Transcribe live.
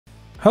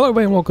Hello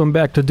everybody and welcome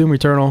back to Doom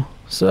Eternal.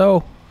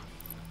 So,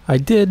 I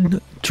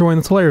did join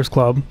the Slayers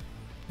Club,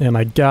 and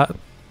I got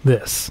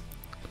this.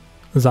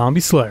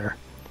 Zombie Slayer.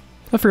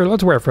 I figured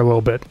let's wear it for a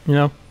little bit, you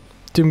know?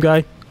 Doom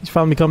guy, he's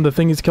finally become the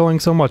thing he's killing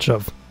so much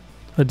of.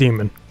 A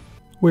demon.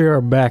 We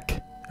are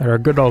back at our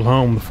good old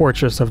home, the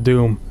Fortress of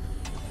Doom.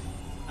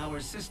 Our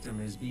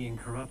system is being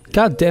corrupted.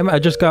 God damn it, I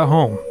just got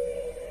home.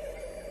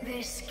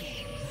 This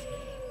game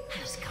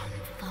has come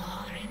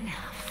far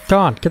enough. Come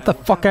on, get the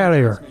fuck out of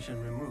here.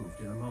 Transmission removed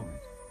in a moment.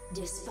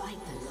 Despite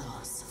the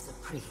loss of the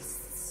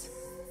priests,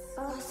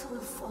 Earth will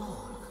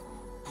fall,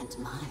 and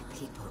my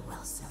people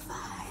will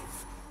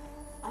survive.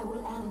 I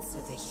will answer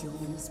the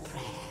humans'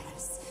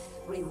 prayers,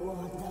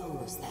 reward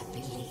those that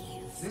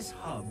believe. This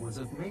hub was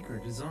of Maker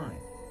design.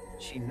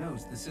 She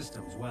knows the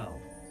systems well.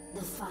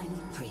 The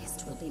final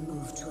priest will be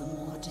moved to a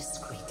more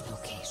discreet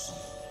location,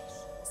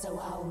 so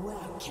our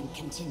work can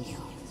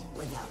continue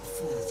without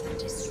further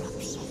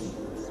disruption.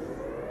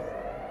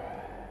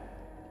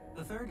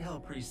 The third Hell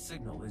Priest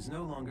signal is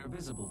no longer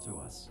visible to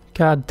us.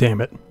 God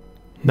damn it. There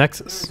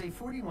Nexus. is a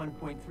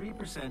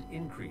 41.3%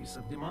 increase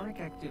of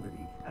demonic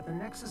activity at the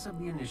nexus of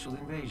the initial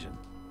invasion.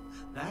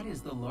 That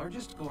is the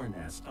largest gore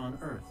nest on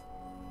Earth.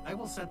 I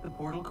will set the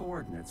portal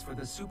coordinates for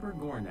the super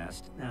gore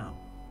nest now.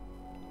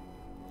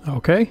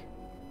 Okay.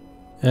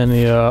 And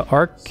the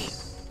arc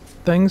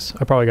things?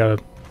 I probably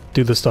gotta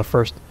do this stuff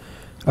first.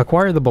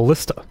 Acquire the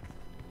ballista.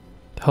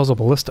 The hell's a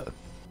ballista?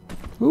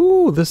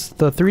 Ooh, this is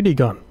the 3D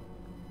gun.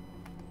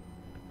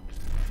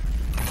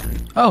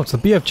 Oh, it's the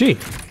BFG.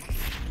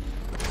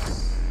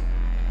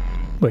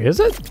 Wait,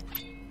 is it?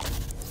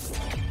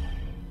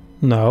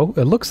 No,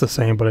 it looks the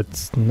same, but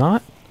it's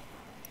not.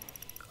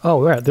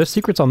 Oh, right, there's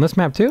secrets on this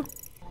map too?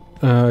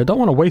 I don't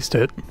want to waste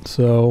it,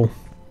 so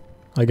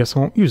I guess I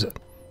won't use it.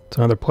 It's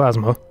another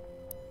plasma.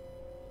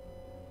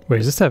 Wait,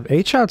 does this have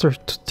 8 shots or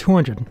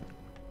 200?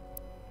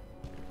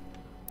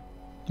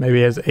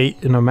 Maybe it has 8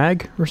 in a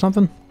mag or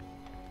something?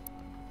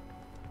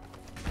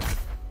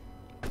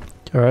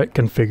 Alright,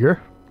 configure.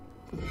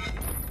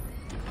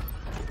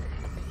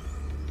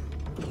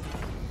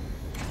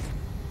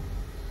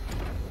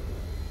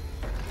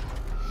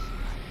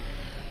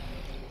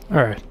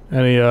 Alright,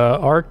 any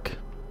ARC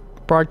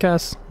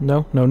broadcasts?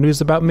 No? No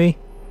news about me?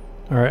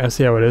 Alright, I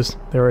see how it is.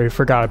 They already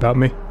forgot about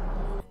me.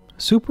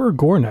 Super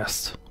Gore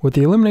Nest. With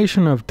the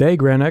elimination of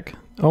Dagranek,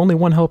 only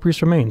one Hell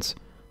Priest remains.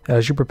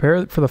 As you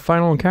prepare for the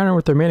final encounter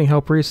with the remaining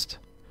Hell Priest,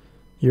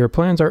 your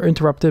plans are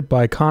interrupted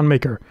by Khan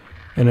Maker.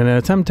 In an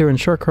attempt to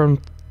ensure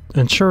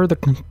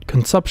the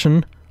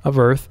consumption of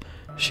Earth,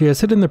 she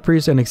has hidden the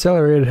priest and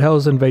accelerated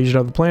Hell's invasion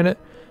of the planet,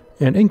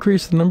 and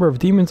increased the number of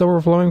demons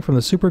overflowing from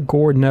the Super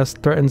Gore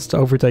Nest threatens to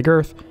overtake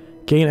Earth,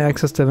 gain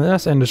access to the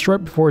nest, and destroy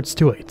it before it's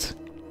too late.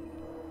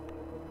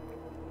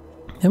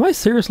 Am I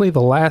seriously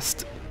the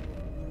last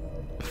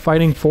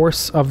fighting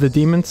force of the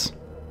demons?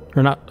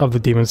 Or not of the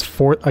demons,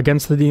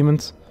 against the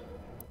demons?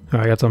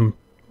 I got some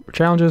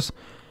challenges.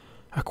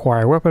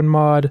 Acquire weapon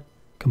mod,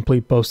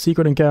 complete both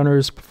secret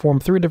encounters, perform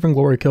 3 different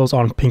glory kills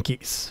on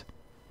pinkies.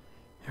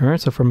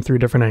 Alright, so from 3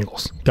 different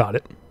angles. Got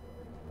it.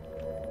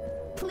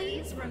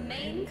 Please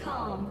remain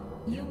calm.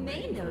 You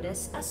may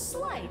notice a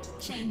slight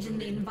change in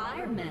the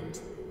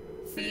environment.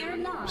 Fear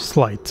not.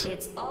 Slight.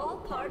 It's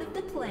all part of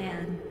the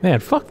plan. Man,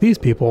 fuck these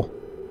people.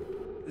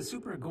 The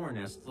super gore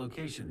nest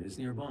location is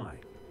nearby.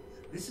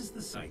 This is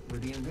the site where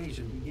the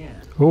invasion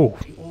began. Ooh.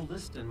 The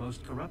oldest and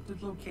most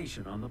corrupted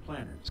location on the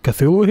planet. Is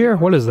Cthulhu here?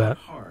 What is that?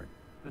 Hard,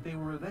 but they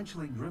were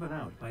eventually driven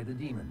out by the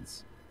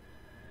demons.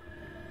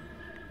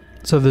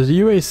 So there's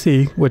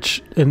UAC,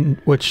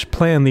 which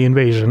planned the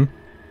invasion.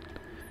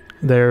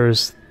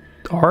 There's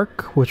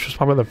ARC, which was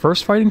probably the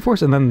first fighting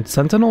force, and then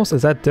Sentinels.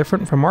 Is that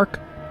different from ARC?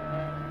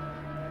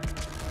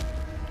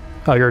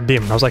 Oh, you're a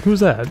demon. I was like, who's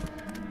that?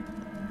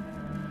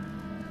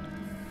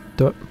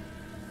 Do it.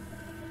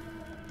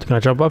 Can I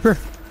jump up here?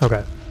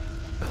 Okay.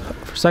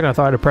 For a second, I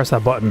thought I had to press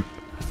that button.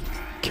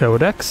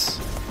 Codex.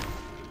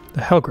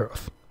 The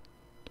Hellgrowth.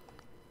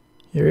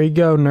 Here you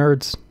go,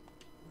 nerds.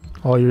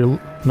 All you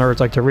nerds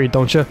like to read,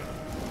 don't you?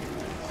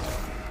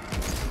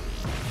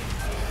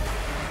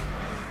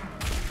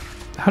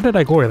 How did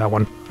I glory that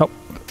one? Oh.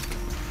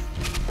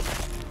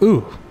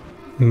 Ooh.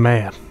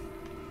 Man.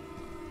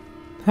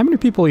 How many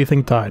people do you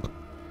think died?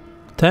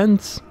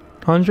 Tens?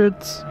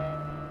 Hundreds?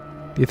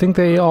 Do you think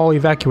they all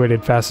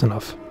evacuated fast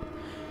enough?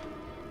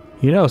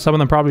 You know, some of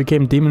them probably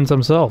became demons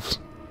themselves.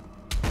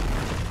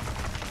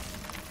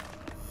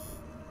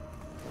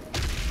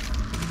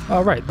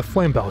 Alright, the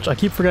Flame Belch. I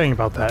keep forgetting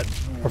about that.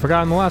 I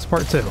forgot in the last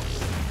part too.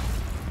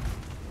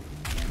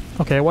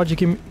 Okay, why'd you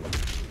give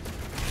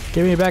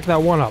me back that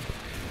 1-up?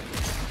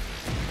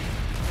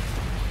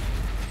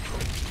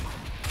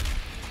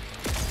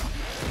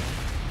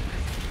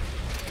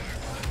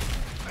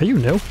 Are you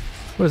new?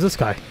 What is this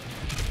guy?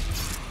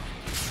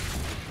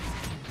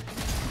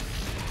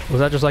 Was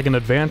that just like an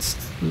advanced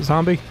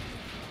zombie?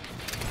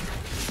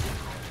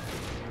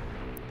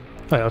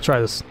 Alright, I'll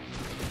try this.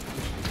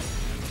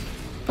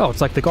 Oh,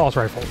 it's like the Gauss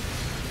rifle.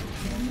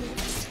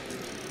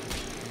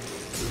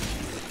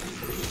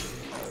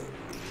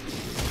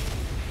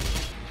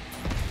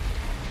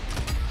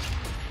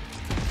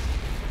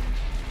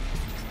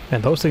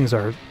 And those things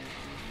are...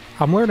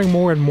 I'm learning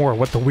more and more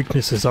what the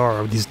weaknesses are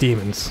of these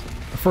demons.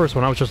 The first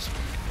one, I was just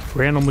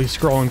randomly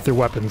scrolling through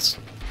weapons.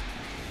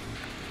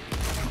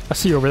 I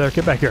see you over there.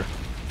 Get back here.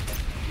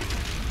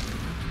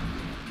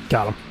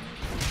 Got him.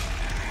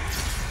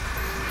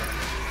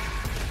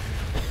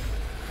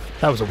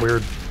 That was a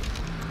weird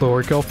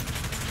glory kill.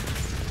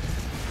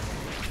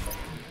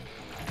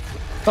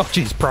 Oh,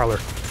 jeez, Prowler.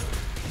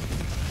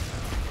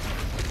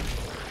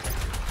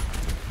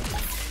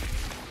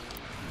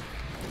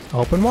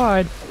 Open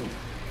wide.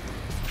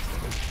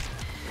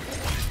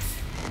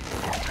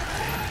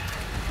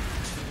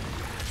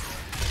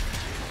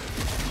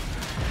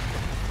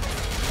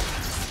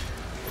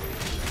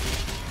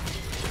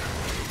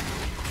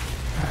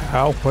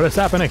 Ow, what is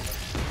happening?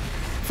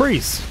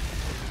 Freeze!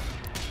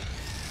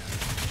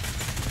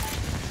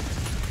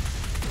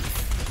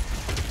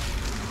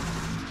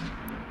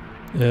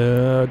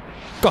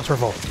 Ghost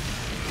Revolt.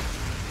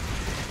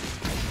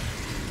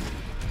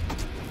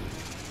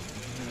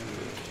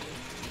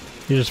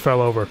 He just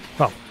fell over.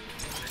 Oh.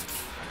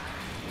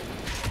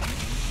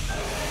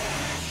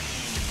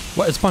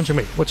 What is punching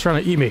me? What's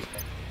trying to eat me?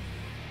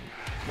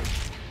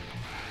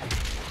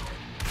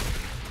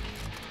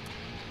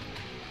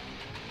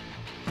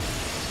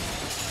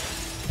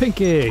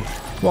 Pinky!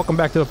 Welcome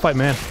back to the fight,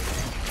 man.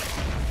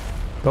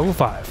 Level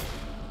 5.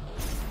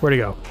 Where'd he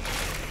go?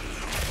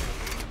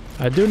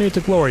 I do need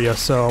to glory you,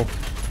 so...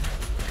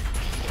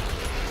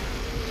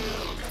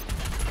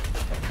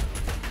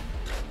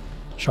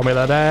 Show me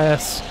that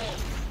ass.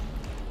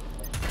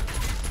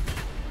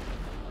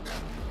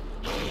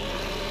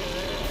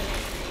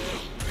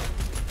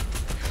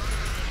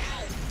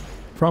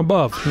 From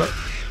above. No.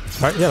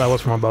 Right, yeah, that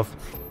was from above.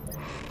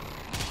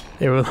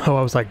 Even though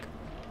I was like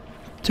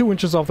 2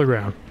 inches off the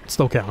ground. It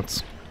still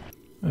counts.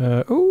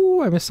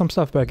 Ooh, I missed some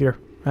stuff back here.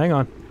 Hang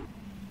on.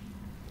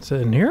 Is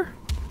it in here?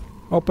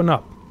 Open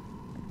up.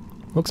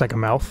 Looks like a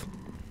mouth.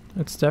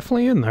 It's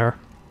definitely in there.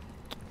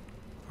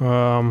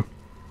 Do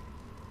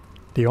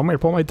you want me to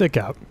pull my dick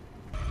out?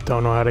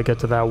 Don't know how to get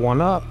to that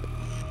one up.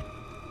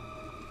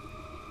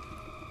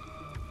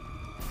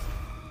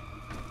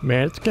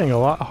 Man, it's getting a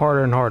lot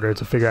harder and harder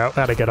to figure out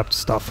how to get up to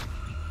stuff.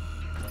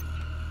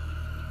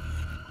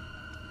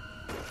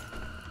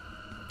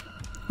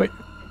 Wait.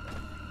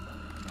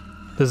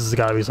 This has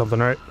gotta be something,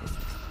 right?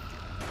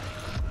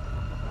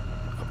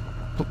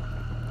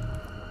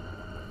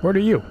 Where are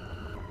you?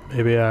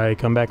 Maybe I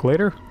come back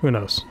later? Who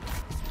knows?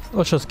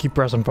 Let's just keep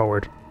pressing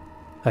forward.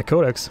 That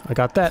codex, I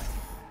got that.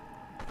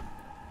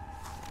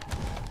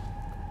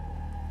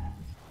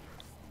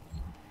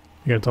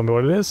 You gonna tell me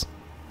what it is?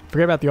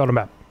 Forget about the auto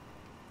map.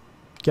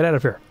 Get out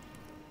of here.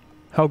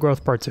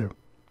 Hellgrowth Part 2.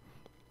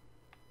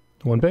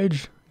 1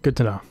 page? Good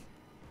to know.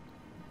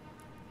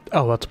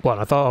 Oh, that's blood.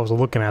 I thought I was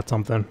looking at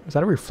something. Is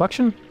that a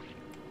reflection?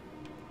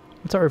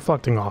 What's that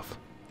reflecting off?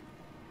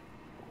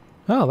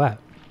 Oh, that.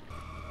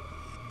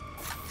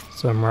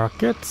 Some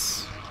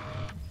rockets.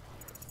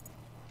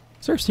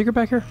 Is there a secret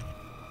back here?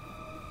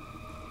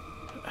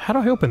 How do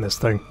I open this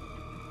thing?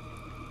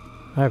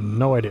 I have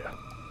no idea.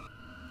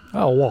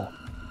 Oh, wall.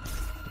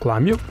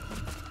 Climb you.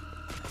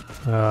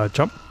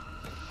 Jump.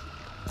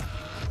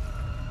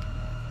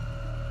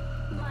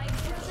 My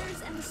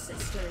brothers and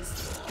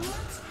sisters,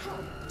 let's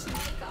help to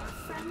make our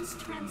friends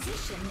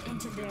transition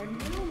into their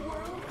new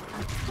world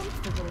a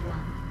comfortable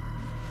one.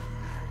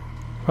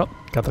 Well,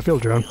 got the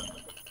field drone.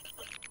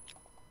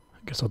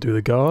 Guess I'll do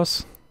the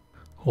Gauss.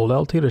 Hold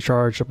LT to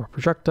charge up a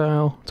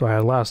projectile. That's what I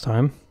had last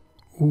time.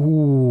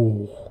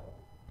 Ooh.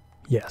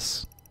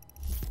 Yes.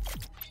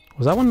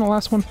 Was that one the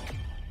last one?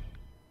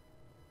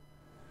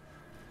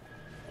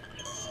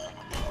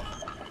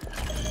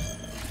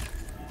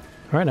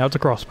 Alright, now it's a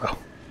crossbow.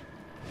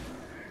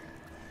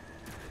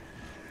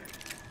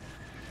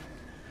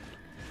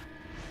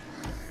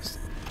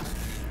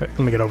 Right, let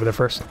me get over there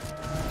first.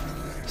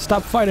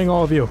 Stop fighting,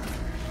 all of you.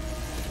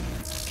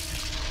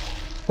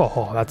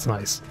 Oh, that's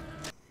nice.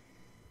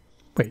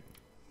 Wait.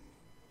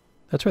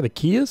 That's where the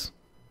key is?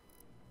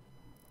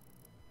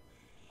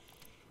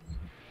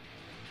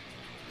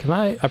 Can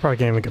I probably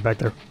can't even get back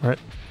there, right?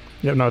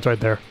 Yep, no, it's right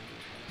there.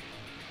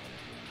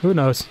 Who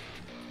knows?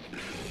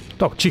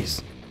 Oh,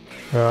 jeez.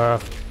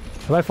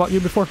 Have I fought you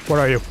before? What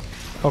are you?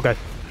 Okay.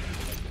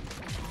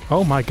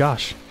 Oh my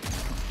gosh.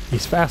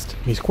 He's fast.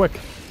 He's quick.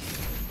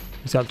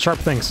 He's got sharp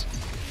things.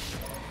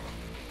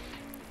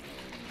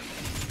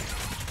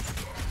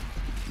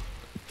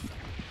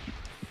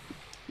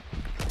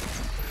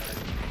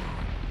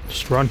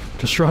 Just run.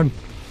 Just run.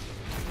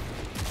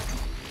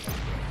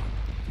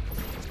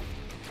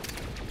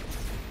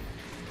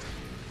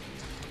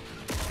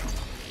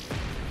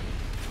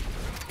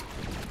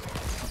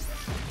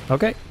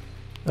 Okay.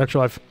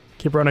 Extra life.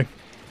 Keep running.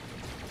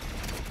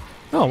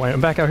 Oh, wait, I'm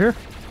back out here?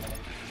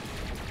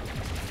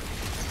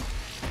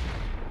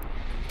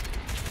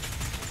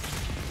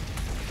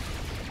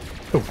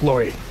 Oh,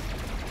 glory.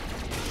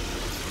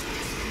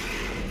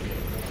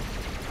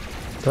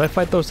 Did I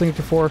fight those things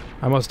before?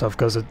 I must have,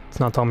 because it's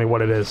not telling me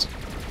what it is.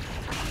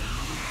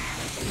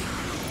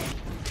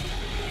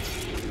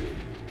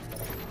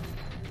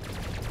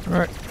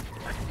 Alright.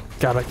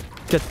 Gotta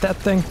get that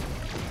thing.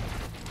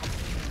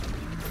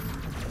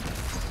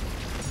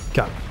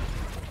 Got it.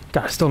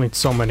 God, I still need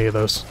so many of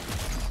those.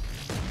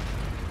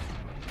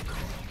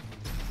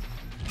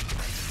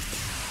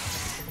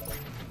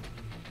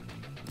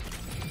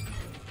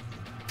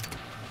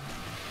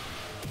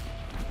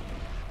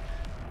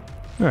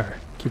 Alright,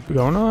 keep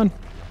going on.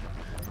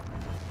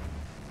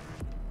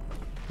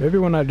 Maybe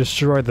when I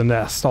destroy the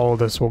nest, all of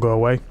this will go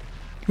away.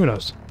 Who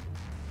knows?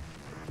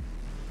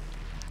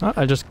 Oh,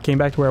 I just came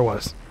back to where I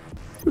was.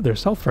 Ooh,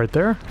 there's health right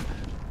there.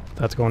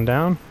 That's going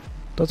down.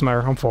 Doesn't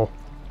matter, I'm full.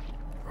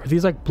 Are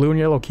these like blue and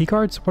yellow key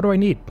cards? What do I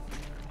need?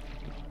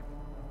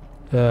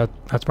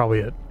 That's probably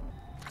it.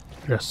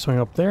 Just swing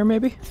up there,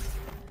 maybe?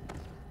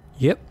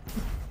 Yep.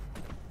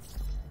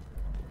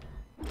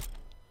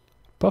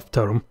 Buff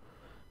Totem.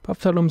 Buff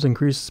Totems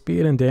increase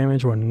speed and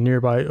damage when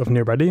nearby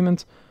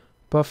demons.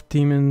 Buff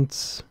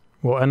demons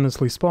will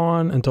endlessly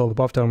spawn until the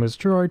buff totem is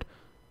destroyed.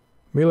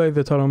 Melee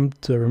the totem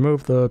to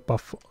remove the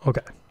buff.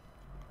 Okay.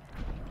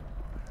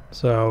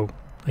 So,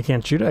 I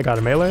can't shoot it, I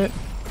gotta melee it.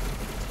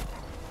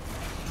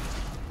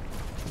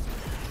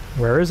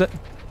 Where is it?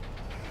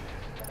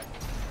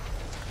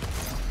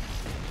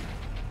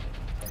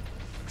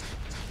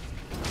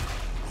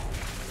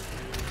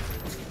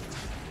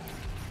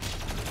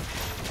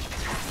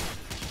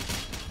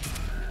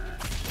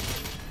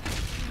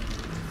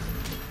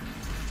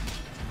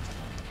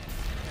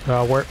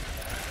 Where?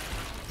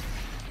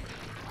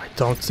 I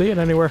don't see it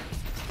anywhere.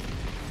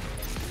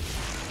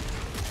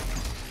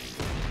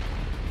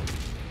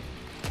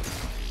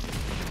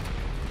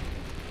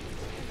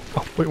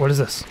 Oh, wait, what is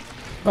this?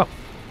 Oh.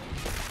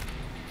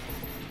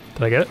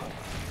 Did I get it?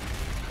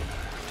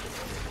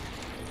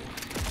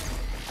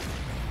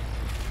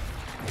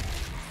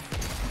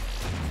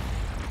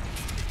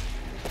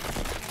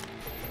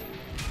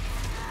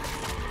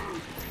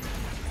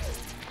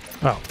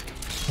 Oh.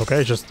 Okay,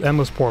 it's just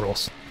endless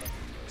portals.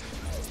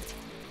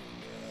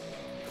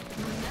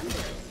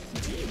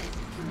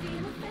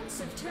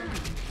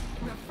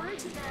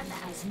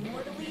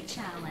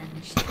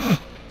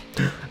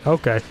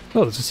 Okay.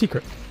 Oh, there's a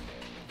secret.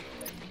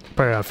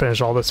 Probably gotta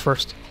finish all this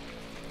first.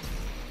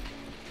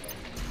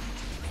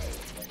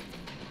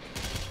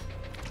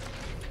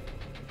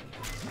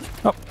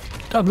 Oh.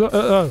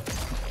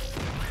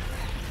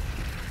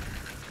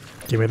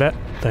 Give me that.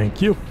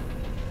 Thank you.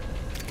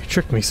 You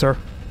tricked me, sir.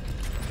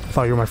 I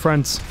thought you were my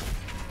friends.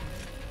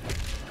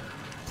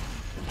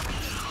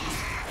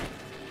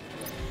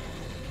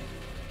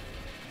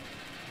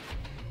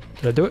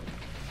 Did I do it?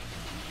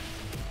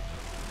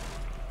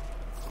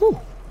 Whew.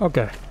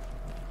 Okay.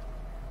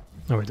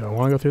 Oh wait, do I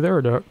want to go through there,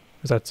 or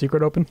is that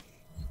secret open?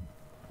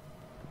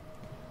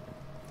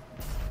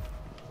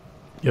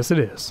 Yes, it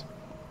is.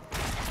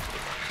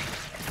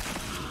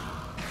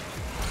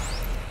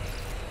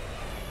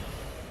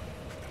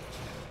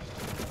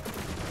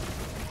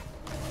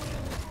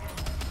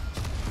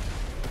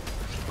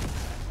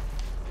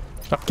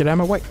 Oh, get out of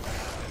my way.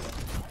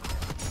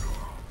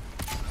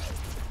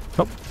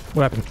 Oh,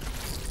 what happened?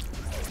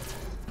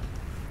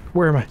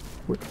 Where am I?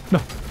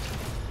 No.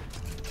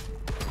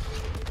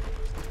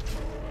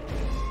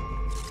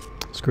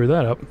 Screw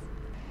that up.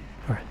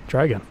 Alright,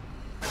 try again.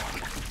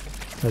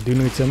 I do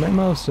need some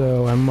ammo,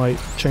 so I might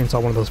chainsaw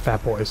one of those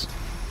fat boys.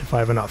 If I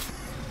have enough.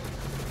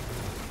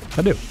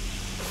 I do.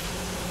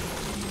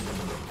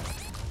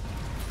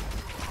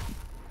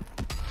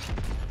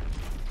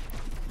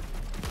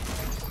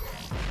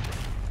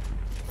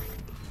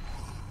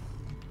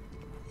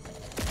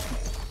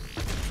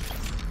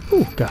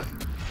 Ooh, God.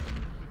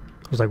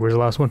 I was like, where's the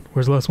last one?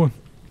 Where's the last one?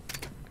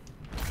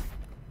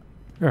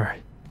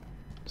 Alright.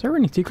 Is there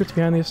any secrets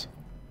behind these?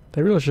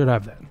 They really should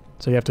have that.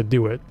 So you have to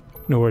do it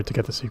in order to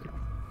get the secret.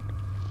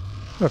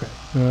 Okay.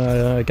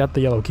 I got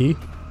the yellow key.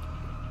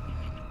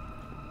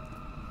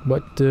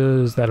 What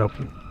does that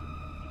open?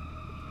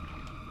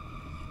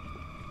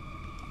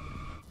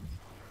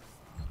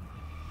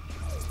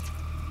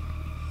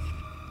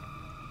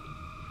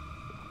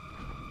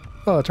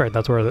 Oh, that's right.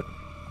 That's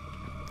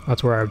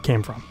where I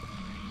came from.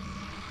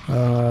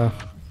 There's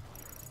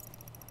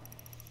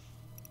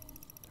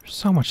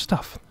so much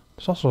stuff.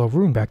 There's also a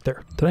room back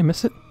there. Did I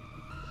miss it?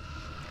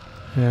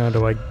 How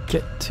do I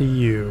get to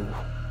you?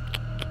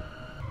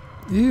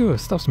 Ew,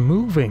 stuff's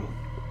moving.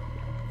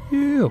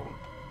 Ew.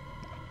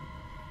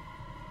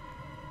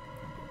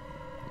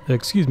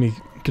 Excuse me,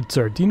 good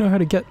sir. Do you know how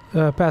to get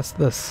past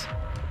this?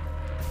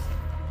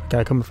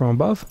 Guy coming from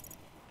above?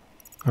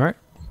 Alright.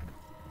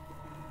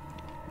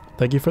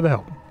 Thank you for the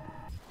help.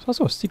 There's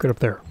also a secret up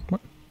there.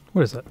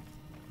 What is that?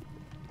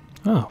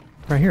 Oh,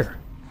 right here.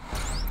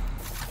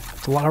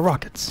 It's a lot of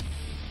rockets.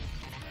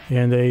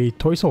 And a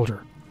toy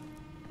soldier.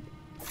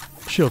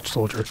 Shield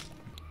soldier.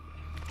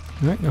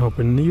 Alright,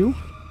 open you.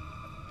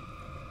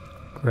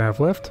 Grab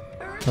left.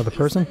 Another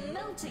person. The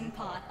melting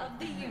pot of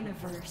the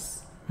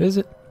universe. Is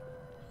it?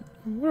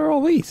 What are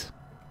all these?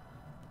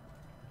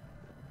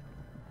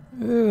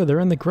 Ew, they're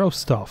in the gross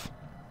stuff.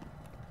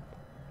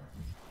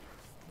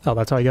 Oh,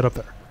 that's how I get up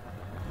there.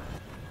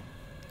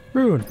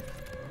 Rune.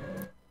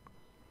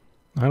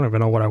 I don't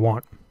even know what I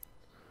want.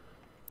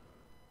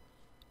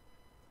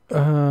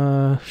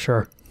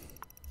 Sure.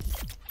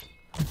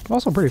 I'm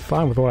also pretty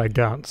fine with what I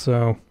got,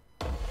 so...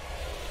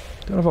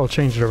 Don't know if I'll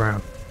change it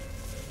around.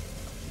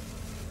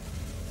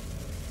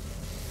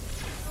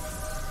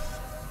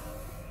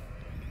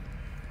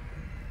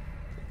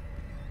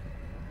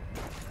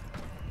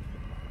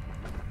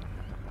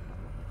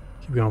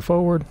 Keep going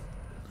forward.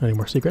 Any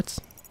more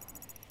secrets?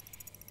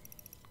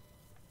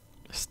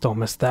 Still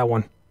missed that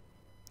one.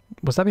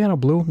 Was that behind a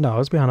blue? No, it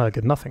was behind like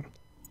a nothing.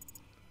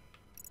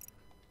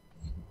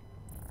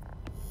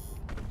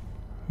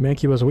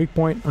 Mankey was a weak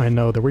point. I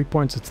know the weak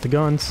points, it's the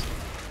guns.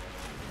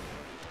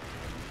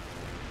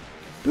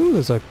 Ooh,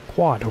 there's a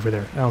quad over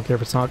there. I don't care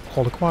if it's not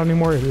called a quad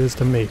anymore, it is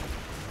to me.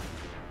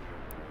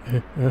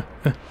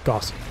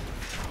 Goss.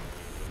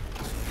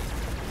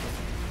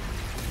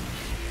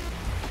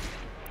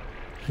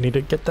 I need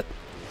to get that.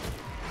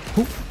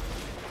 Ooh.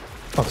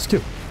 Oh, it's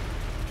two.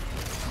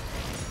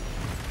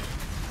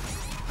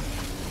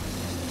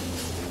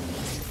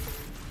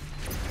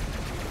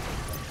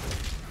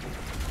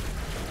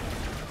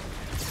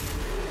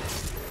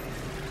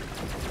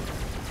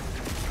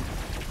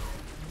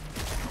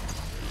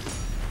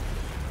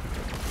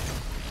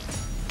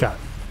 Got it.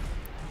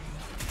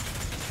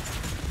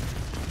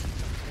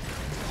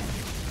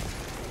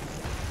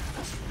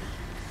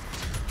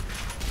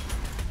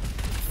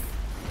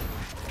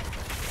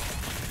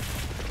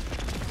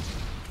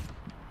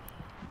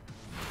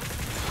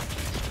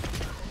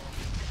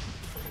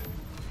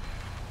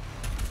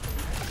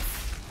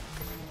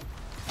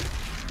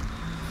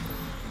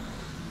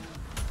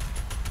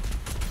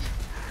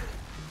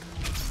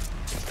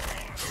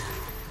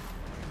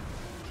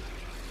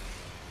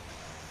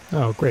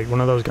 Oh, great, one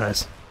of those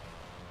guys.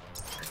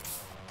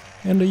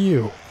 And to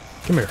you.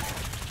 Come here.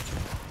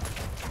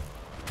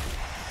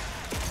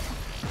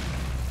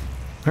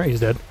 Alright,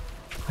 he's dead.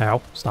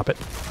 Ow, stop it.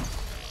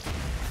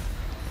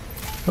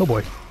 Oh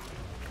boy.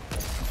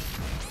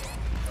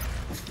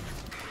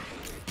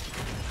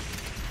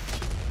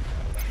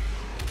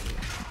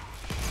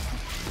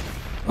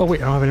 Oh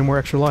wait, I don't have any more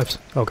extra lives.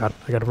 Oh god,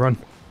 I gotta run.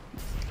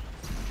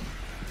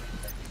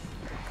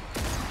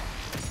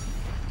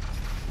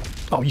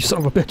 Oh, you son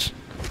of a bitch.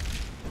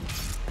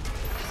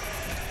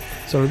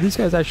 So these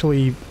guys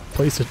actually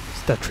place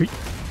that tree.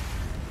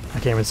 I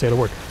can't even say the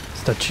word.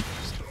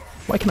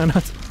 Why can I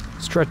not?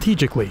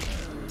 Strategically.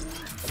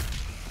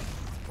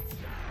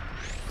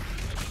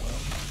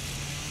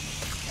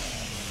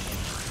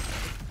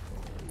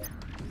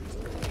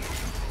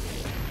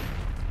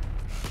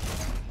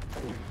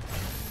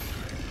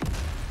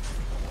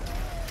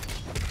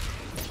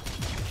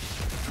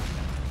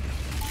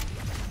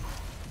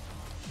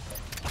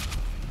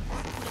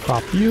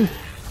 Pop you.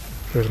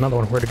 There's another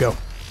one. Where to go?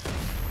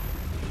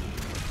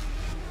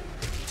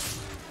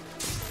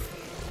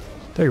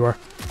 There you are.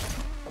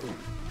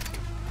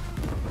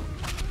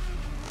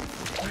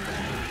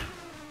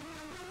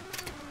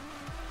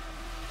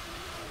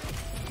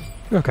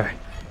 Okay.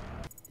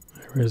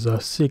 There is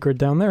a secret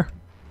down there.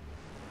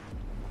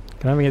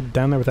 Can I even get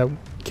down there without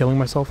killing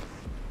myself?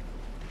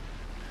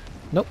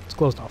 Nope, it's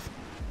closed off.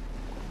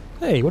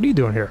 Hey, what are you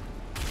doing here?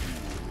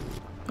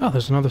 Oh,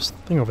 there's another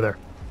thing over there.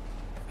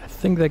 I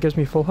think that gives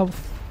me full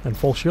health and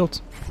full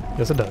shields.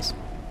 Yes, it does.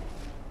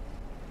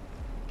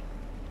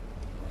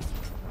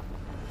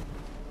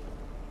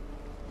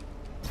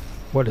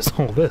 What is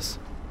all this?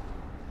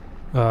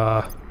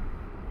 Oh,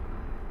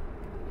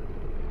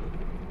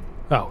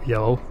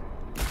 yellow.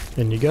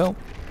 In you go.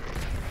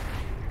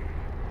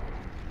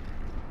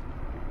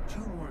 2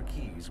 more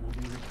keys will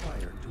be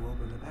required to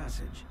open the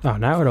passage. Oh,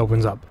 now it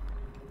opens up.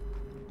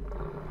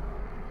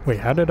 Wait,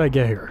 how did I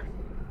get here?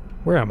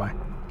 Where am I?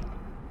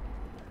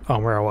 Oh,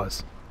 where I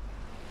was.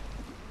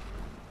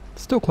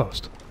 It's still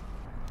closed.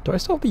 Do I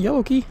still have the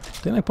yellow key?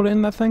 Didn't I put it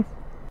in that thing?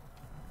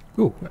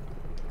 Ooh.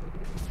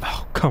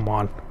 Oh, come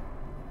on.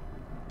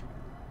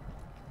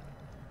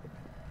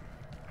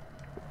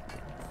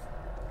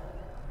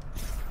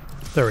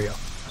 There we go.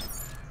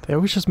 They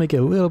always just make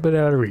it a little bit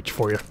out of reach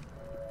for you.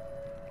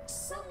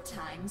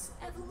 Sometimes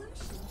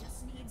evolution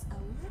just needs a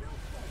little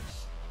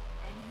push.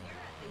 And here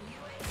at the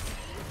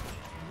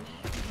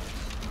UAC,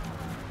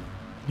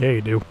 Yeah,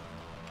 you do.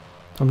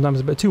 Sometimes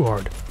a bit too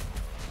hard.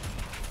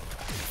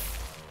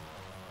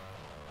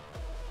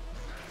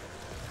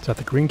 Is that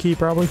the green key,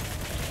 probably?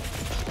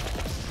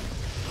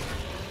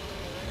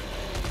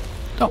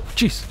 Oh,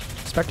 jeez.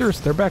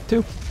 Spectres, they're back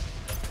too?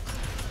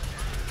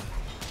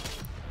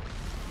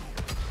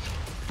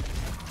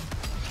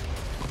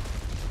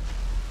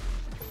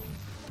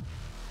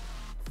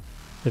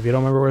 If you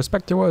don't remember what a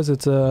Spectre was,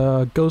 it's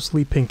a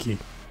ghostly pinky.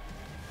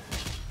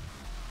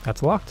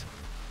 That's locked.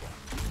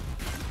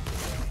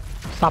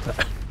 Stop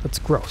that. That's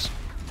gross.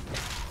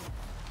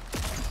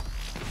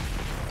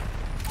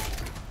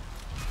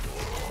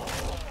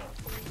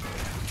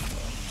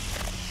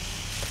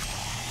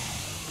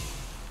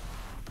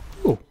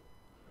 Ooh.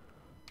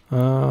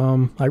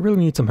 I really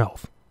need some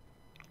health.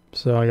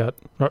 So I got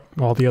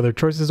all the other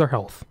choices are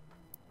health.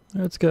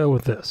 Let's go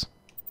with this.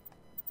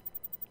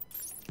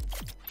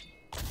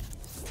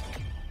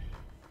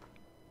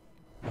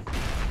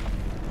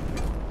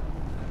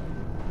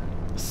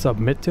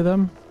 submit to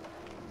them?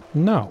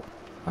 No.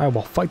 I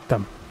will fight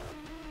them.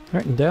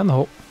 Alright, and down the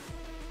hole.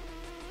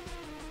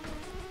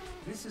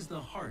 This is the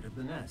heart of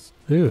the nest.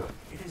 Ew.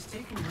 It has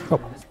taken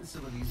over this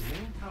facility's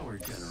main power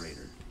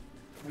generator.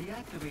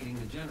 Reactivating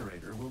the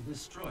generator will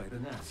destroy the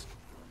nest.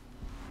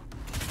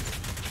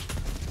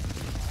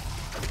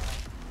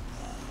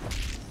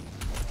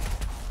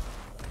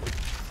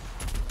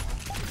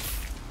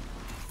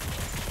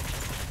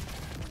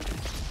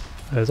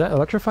 Is that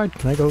electrified?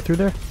 Can I go through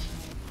there?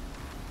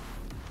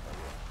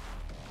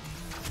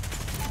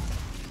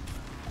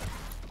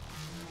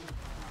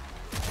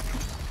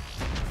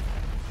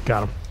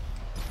 Got him.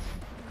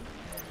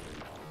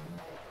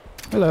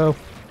 Hello.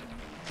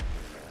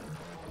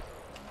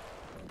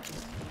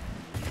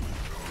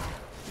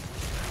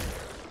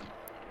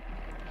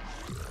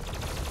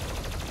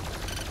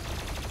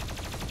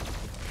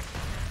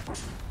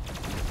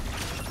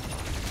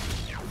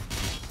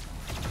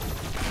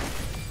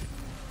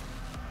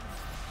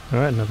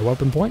 Alright, another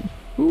weapon point.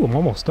 Ooh, I'm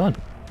almost done.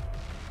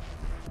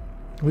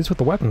 At least with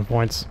the weapon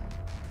points.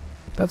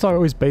 That's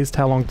always based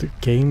how long the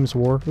games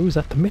were. Ooh, is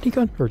that the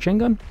minigun or chain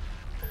gun?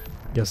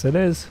 Yes, it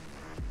is.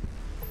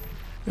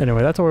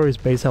 Anyway, that's always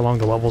based how long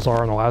the levels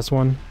are on the last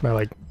one. By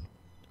like,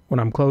 when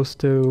I'm close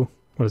to,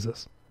 what is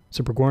this?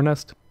 Super Gore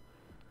Nest?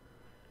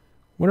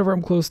 Whenever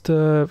I'm close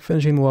to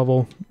finishing the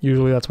level,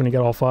 usually that's when you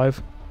get all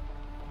 5.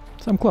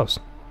 So I'm close.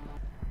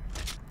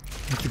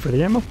 Thank you for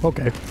the ammo.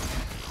 Okay.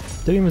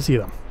 Didn't even see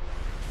them.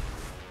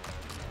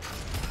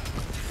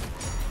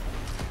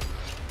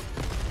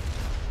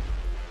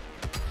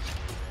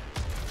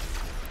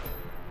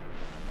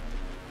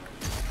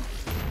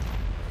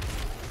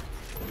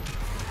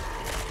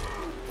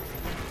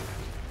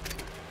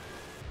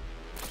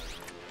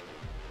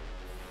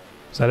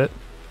 Is that it?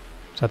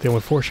 Is that the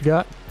only force you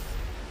got?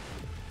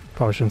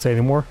 Probably shouldn't say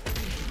anymore.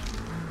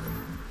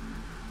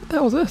 What the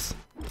hell is this?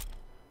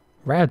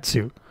 Rad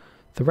suit.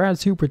 The rad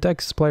suit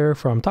protects the player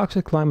from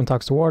toxic slime and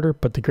toxic water,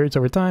 but degrades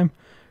over time.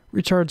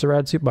 Recharge the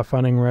rad suit by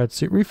finding rad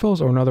suit refills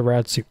or another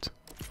rad suit.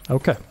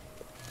 Okay.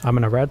 I'm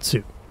in a rad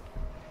suit.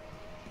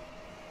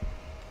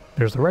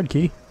 There's the red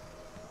key.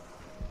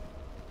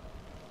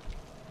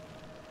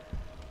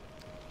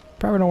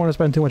 Probably don't want to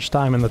spend too much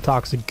time in the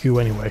toxic goo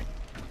anyway.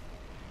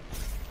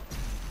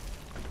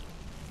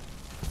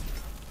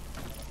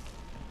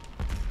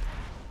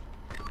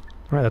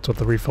 Alright, that's what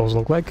the refills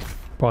look like.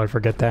 Probably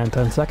forget that in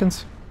 10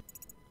 seconds.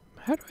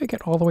 How do I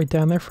get all the way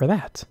down there for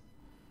that?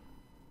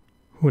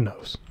 Who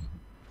knows?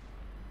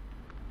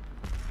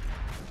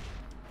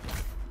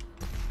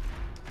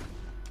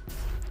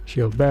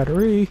 Shield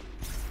battery.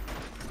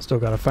 Still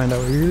gotta find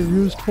out what you're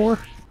used for.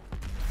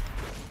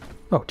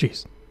 Oh,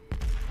 jeez.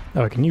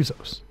 Oh, I can use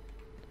those.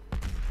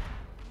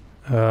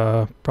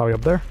 Probably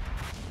up there.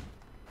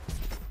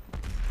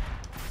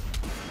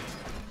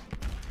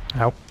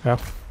 Ow, ow.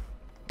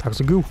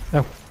 Toxic goo.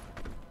 Ow.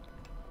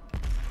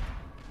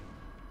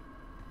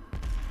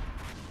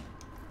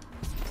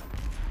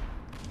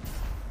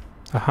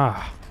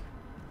 Aha.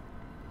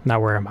 Now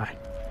where am I?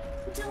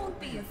 Don't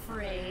be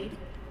afraid.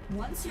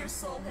 Once your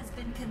soul has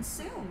been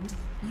consumed,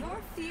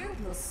 your fear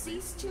will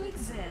cease to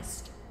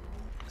exist.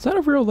 Is that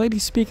a real lady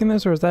speaking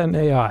this, or is that an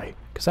AI?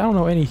 Because I don't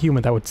know any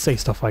human that would say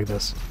stuff like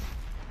this.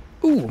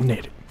 Ooh,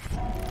 nailed it.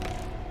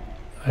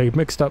 I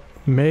mixed up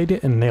made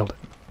it and nailed it.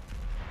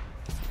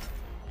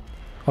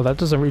 Oh, that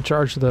doesn't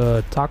recharge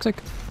the toxic?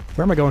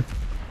 Where am I going?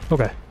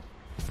 Okay.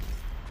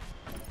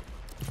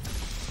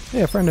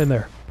 Hey, a friend in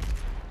there.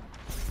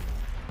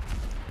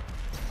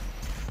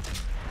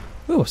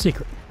 Ooh, a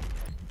secret.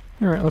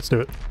 Alright, let's do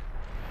it.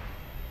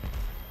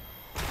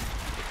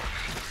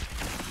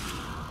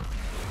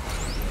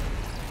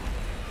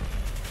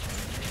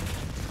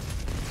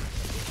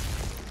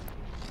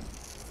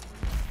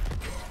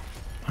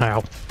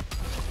 Ow.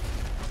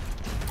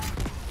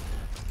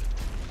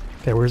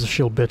 Okay, where's the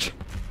shield, bitch?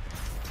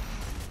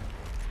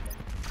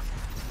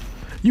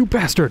 You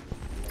bastard!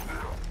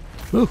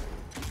 Ooh.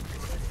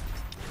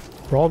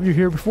 Were all of you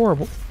here before?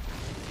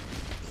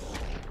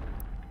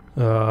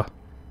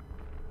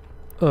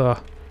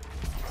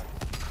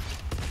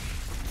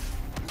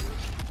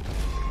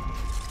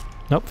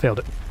 Nope, failed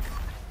it.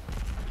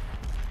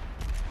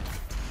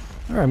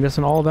 Alright, I'm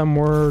guessing all of them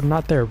were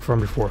not there from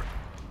before.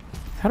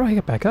 How do I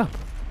get back up?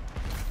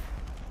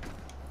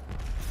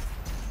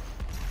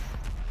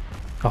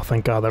 Oh,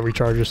 thank God that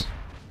recharges.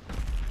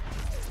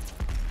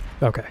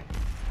 Okay.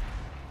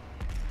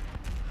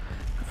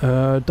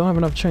 Don't have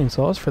enough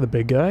chainsaws for the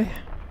big guy.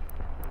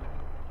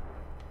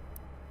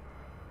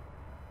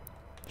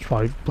 Should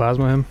probably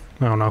plasma him.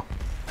 I don't know.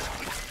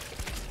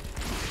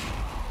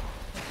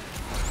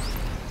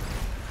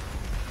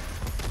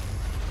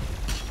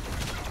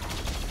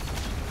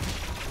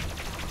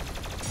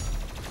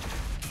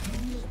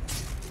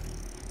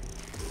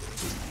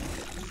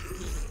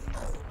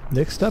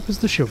 Next up is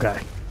the shield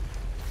guy.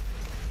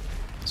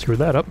 Screw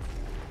that up.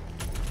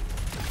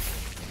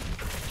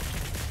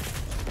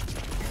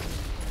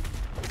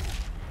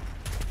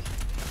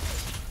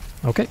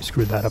 Okay,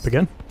 screwed that up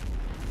again.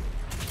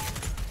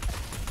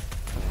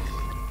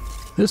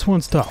 This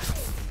one's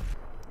tough.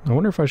 I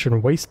wonder if I should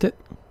waste it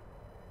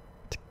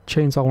to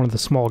chainsaw one of the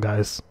small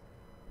guys.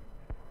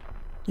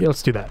 Yeah,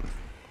 let's do that.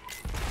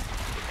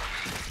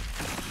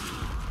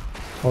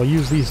 I'll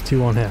use these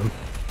two on him.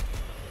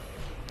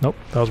 Nope,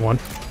 that was one.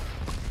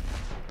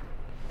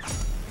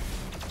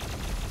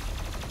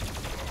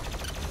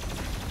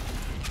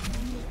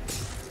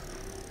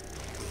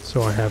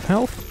 So I have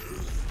health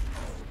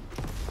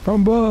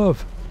from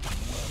above.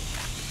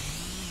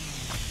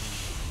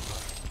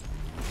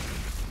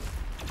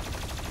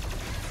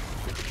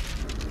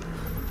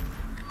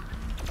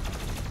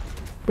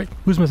 Wait,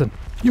 who's missing?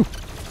 You!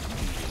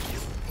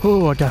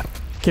 Oh, I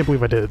can't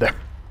believe I did it there.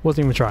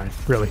 Wasn't even trying,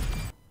 really.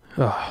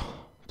 Oh,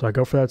 do I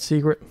go for that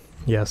secret?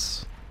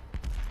 Yes.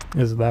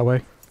 Is it that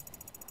way?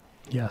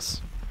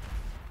 Yes.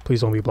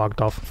 Please don't be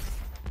blocked off.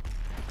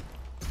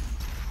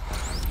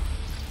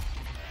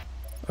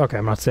 Okay,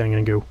 I'm not standing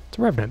in goo. It's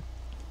a revenant.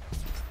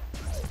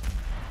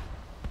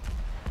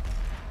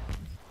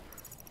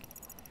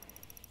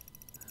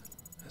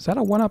 Is that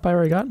a 1-up I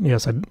already got?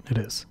 Yes, it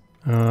is.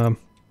 I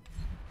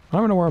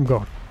don't know where I'm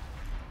going.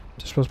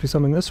 Is there supposed to be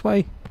something this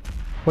way?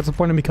 What's the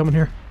point of me coming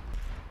here?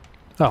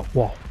 Oh,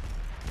 wall.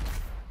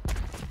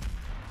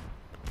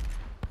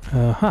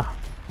 Uh-huh.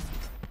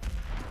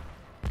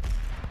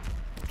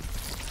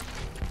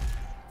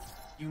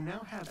 You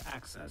now have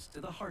access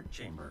to the heart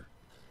chamber.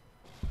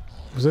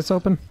 Was this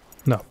open?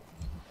 No.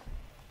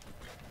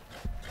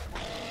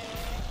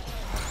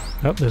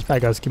 Nope, there's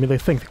bad guys. Give me the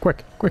thing.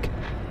 Quick, quick.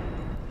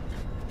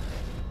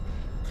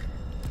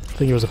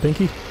 Think it was a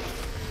Pinky?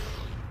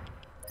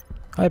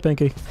 Hi,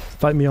 Pinky.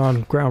 Fight me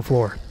on ground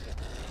floor.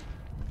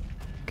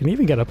 Can you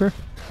even get up here?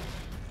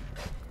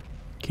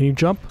 Can you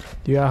jump?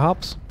 Do you got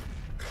hops?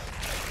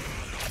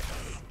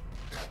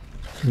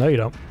 No, you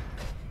don't.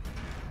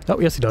 Oh,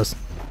 yes, he does.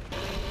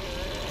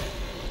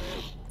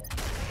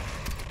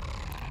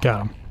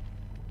 Got him.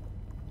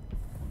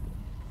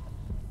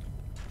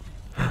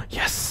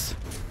 Yes!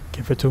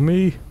 Give it to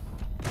me.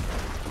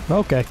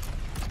 Okay.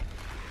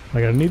 Am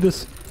I gonna need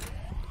this?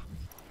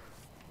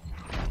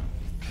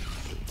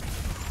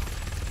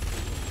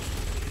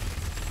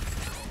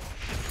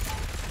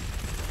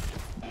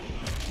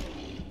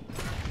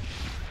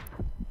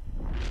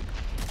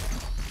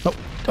 Oh,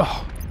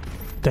 oh,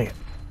 dang it.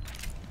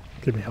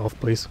 Give me health,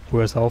 please. Who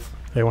has health?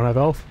 Anyone have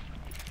health?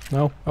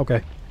 No?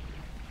 Okay.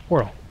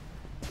 Whirl.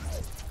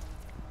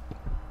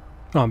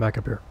 Oh, I'm back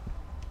up here.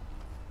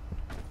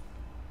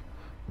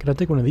 Can I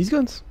take one of these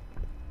guns?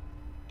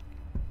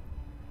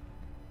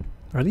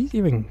 Are these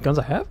even guns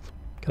I have?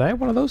 Can I have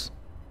one of those?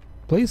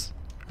 Please?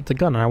 It's a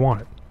gun and I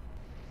want it.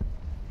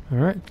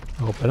 Alright,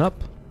 open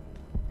up.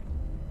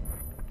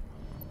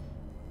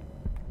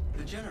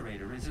 The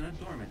generator is in a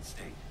dormant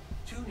state.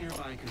 2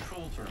 nearby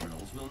control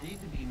terminals will need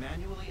to be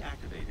manually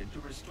activated to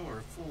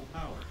restore full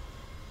power.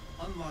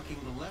 Unlocking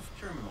the left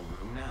terminal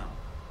room now.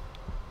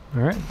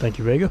 Alright, thank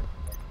you, Vega.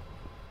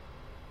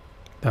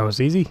 That was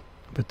easy.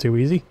 A bit too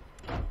easy.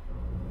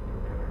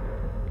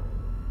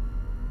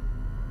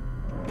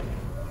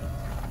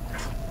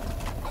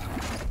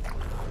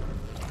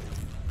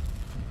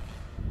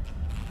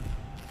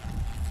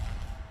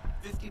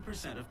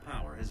 % of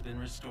power has been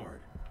restored.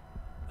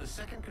 The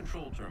second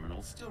control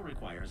terminal still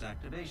requires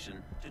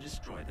activation to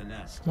destroy the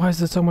nest. Why is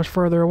it so much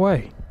further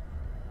away?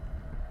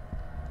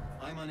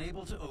 I'm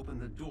unable to open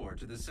the door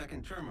to the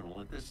second terminal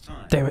at this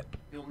time. Damn it.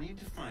 You'll need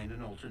to find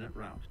an alternate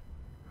route.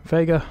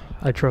 Vega,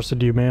 I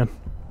trusted you, man.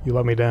 You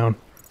let me down.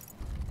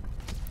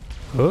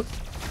 Oh.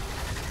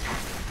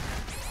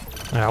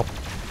 Ow.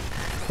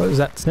 What is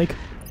that, snake?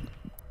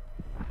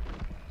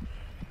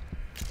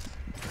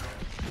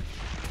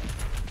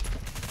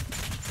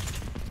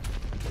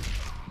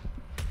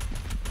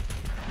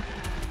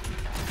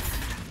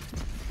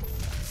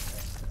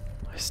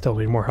 I still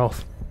need more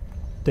health.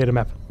 Data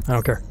map. I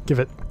don't care. Give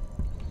it.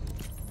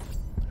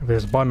 If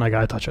there's a button, I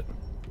gotta touch it.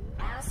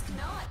 Ask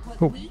not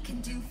what we can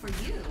do for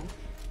you.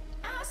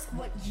 Ask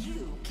what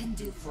you can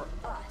do for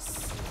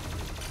us.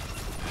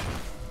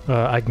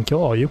 I can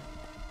kill all you.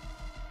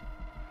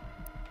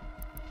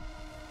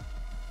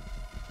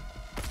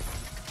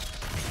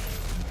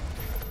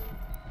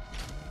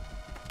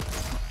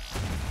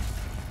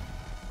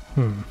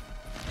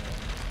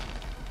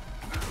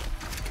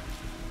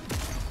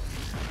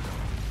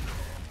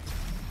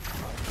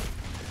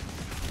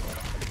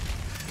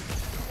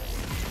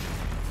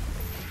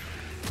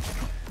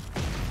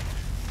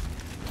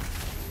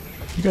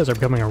 You guys are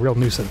becoming a real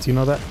nuisance, you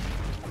know that?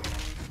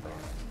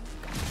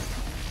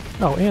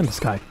 Oh, and this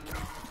guy.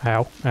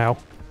 Ow, ow.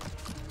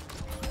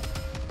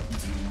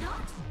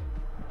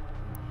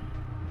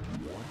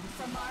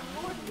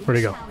 Where'd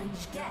he go?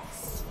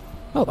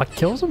 Oh, that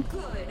kills him?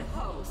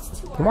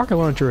 The rocket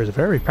launcher is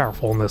very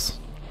powerful in this.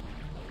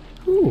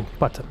 Ooh,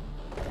 button.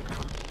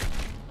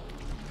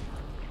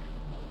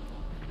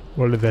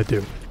 What did that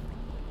do?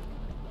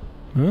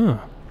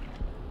 Ah.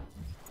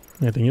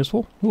 Anything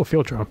useful? Ooh, a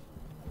field drone.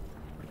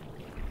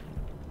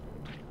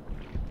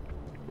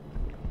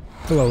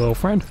 Hello, little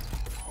friend.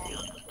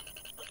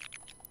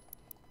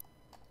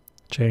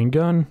 Chain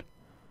gun.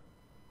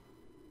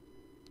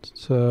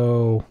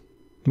 So,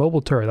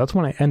 Mobile turret. That's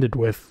one I ended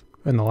with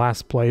in the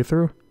last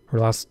playthrough, or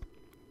last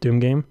Doom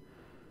game.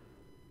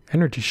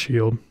 Energy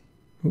shield.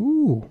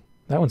 Ooh,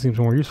 that one seems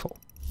more useful.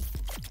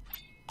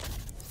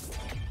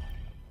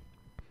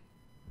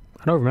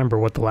 I don't remember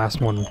what the last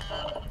one,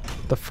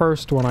 the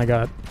first one I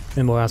got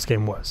in the last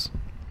game was.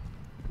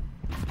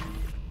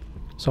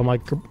 So I'm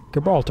like,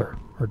 Gibraltar,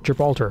 or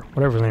Gibraltar,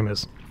 whatever his name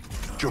is.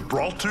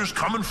 Gibraltar's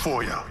coming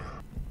for you.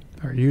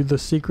 Are you the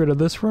secret of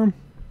this room?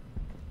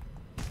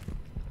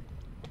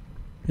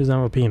 He doesn't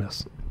have a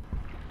penis.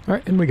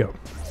 Alright, in we go.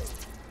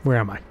 Where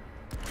am I?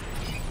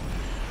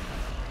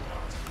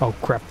 Oh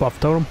crap, buff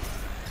totem.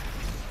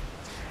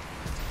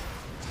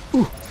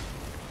 Ooh.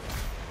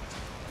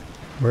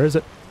 Where is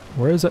it?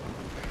 Where is it?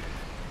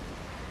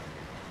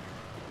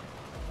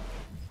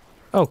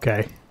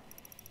 Okay.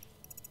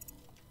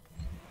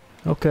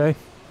 Okay.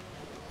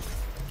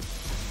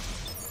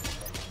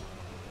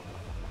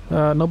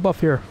 No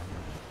buff here.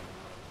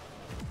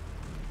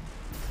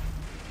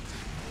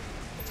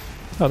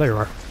 Oh, there you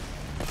are.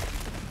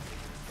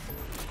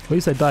 At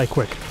least I die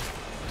quick.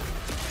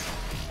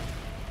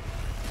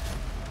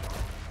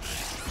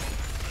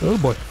 Oh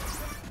boy.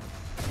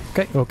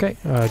 Okay, okay.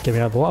 Get me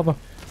out of the lava.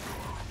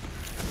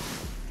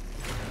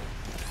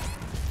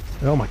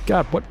 Oh my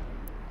god, what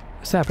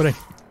is happening?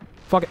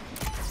 Fuck it.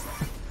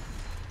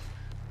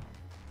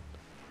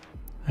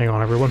 Hang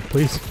on, everyone,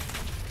 please.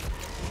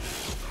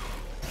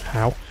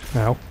 Ow,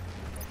 ow.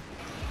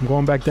 I'm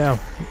going back down.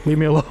 Leave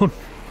me alone.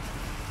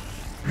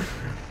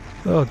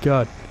 Oh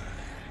god.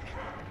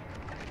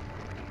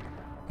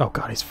 Oh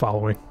god, he's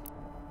following.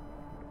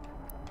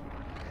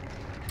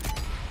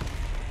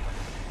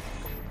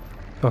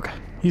 Okay,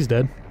 he's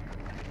dead.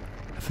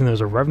 I think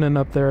there's a revenant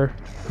up there.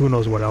 Who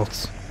knows what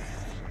else.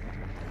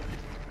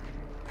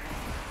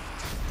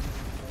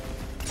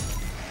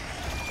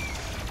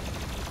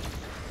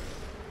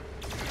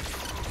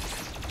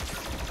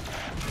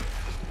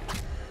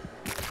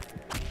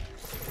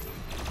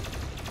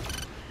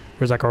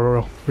 Where's that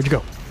gargoyle? Where'd you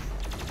go?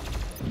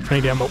 I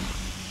need ammo.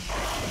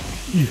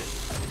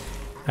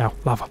 Ow,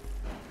 lava.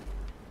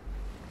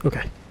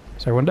 Okay,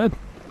 is everyone dead?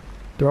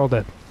 They're all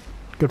dead.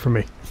 Good for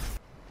me.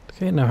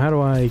 Okay, now how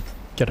do I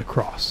get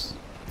across?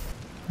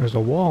 There's a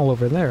wall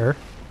over there.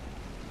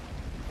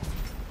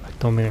 I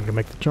don't think I can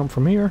make the jump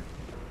from here.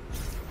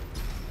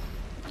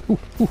 Ooh,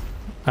 ooh,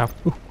 ow,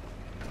 ooh.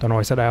 Don't know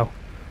why I said ow.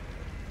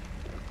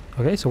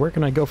 Okay, so where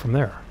can I go from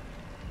there?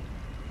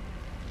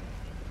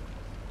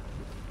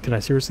 Can I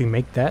seriously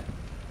make that?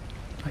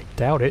 I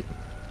doubt it.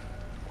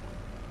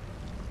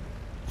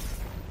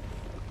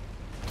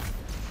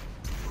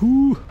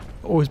 Ooh,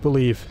 always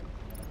believe.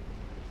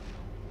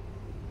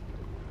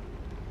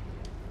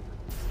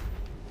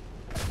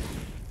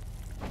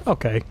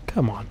 Okay,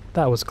 come on.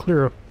 That was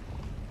clear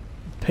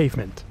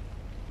pavement.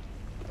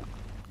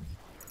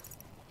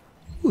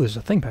 Ooh, there's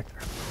a thing back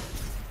there.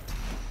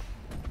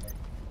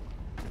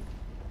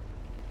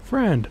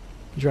 Friend,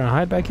 you trying to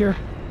hide back here?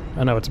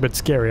 I know, it's a bit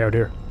scary out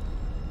here.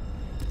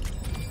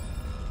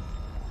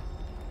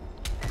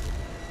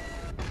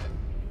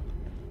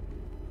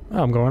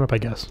 Oh, I'm going up, I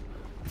guess.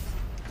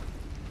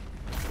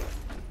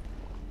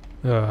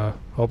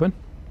 Open?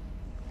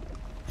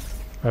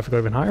 I have to go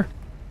even higher?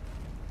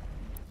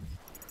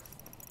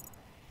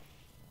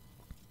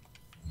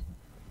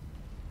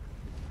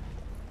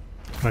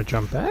 Can I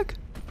jump back?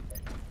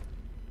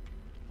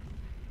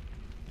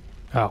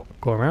 Oh,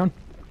 go around?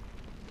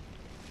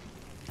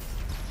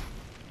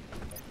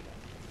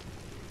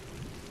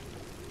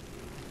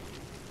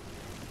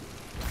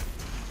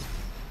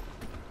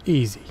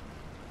 Easy.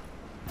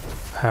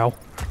 How?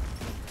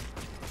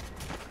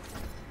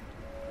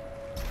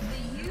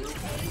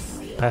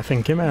 I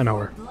think him and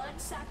her. Blood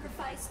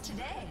sacrifice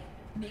today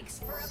makes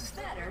for a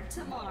better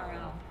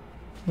tomorrow.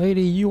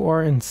 Lady, you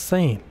are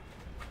insane.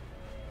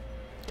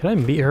 Can I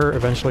meet her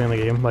eventually in the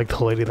game? Like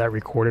the lady that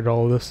recorded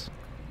all of this?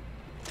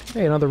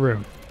 Hey, another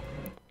room.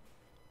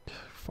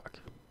 Fuck.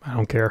 I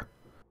don't care.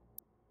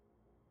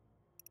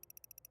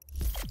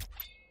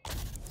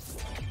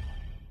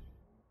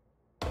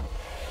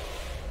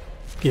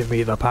 Give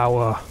me the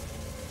power.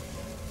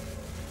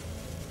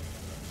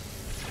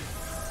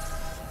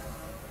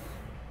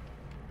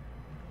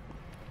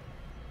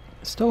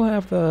 Still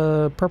have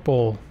the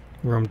purple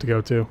room to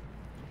go to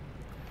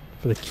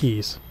for the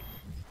keys.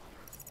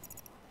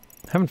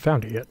 Haven't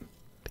found it yet.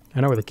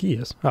 I know where the key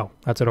is. Oh,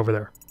 that's it over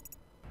there.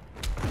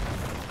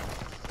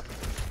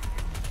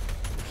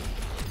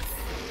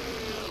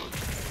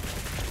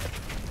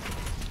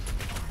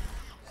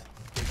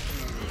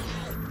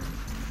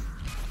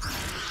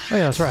 Oh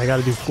yeah, that's right. I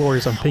gotta do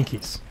floors on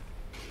pinkies.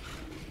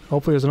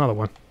 Hopefully there's another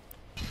one.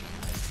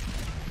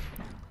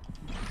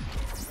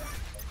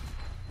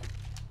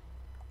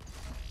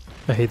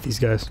 I hate these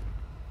guys.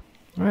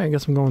 Alright, I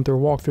guess I'm going through a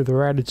walk through the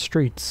ratted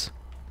streets.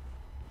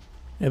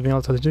 Anything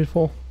else that's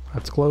useful?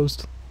 That's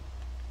closed.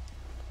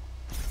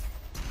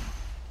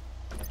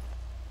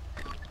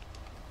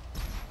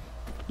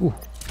 Ooh.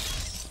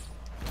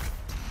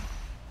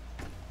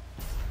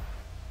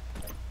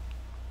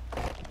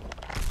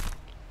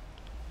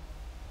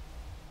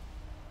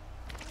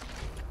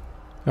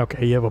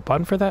 Okay, you have a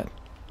button for that?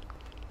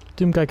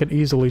 Doom guy could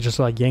easily just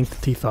like yank the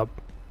teeth up.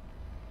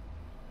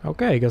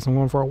 Okay, I guess I'm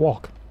going for a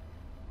walk.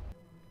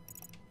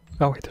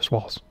 Oh wait, there's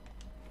walls.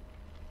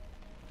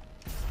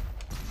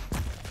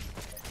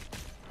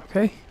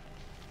 Okay.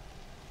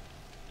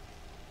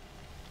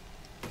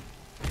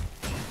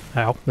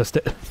 Ow, missed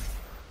it.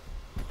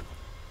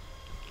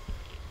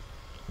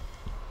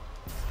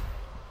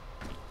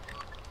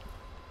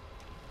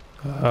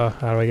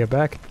 How do I get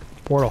back?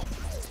 Portal.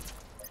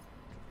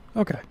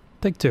 Okay,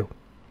 take 2.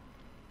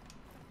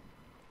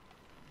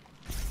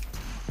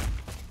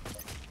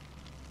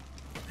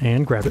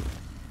 And grab it.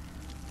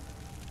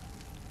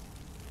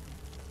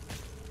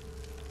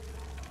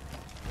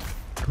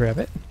 Grab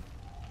it.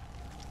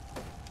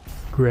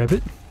 Grab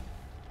it.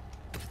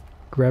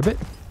 Grab it.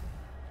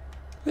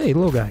 Hey,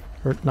 little guy.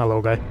 Or, not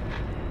little guy.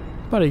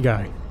 Buddy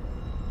guy.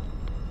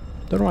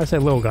 Don't know why I say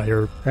little guy.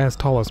 You're as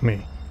tall as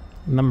me.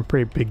 And I'm a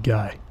pretty big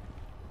guy.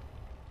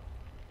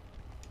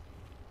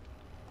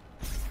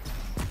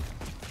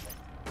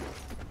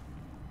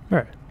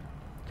 Alright.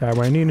 Got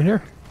what I need in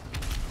here.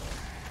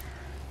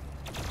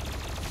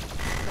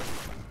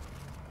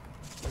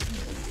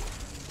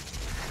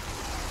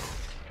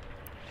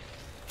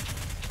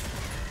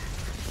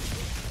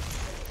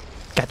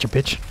 Gotcha,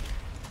 bitch.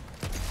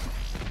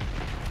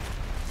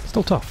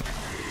 Still tough.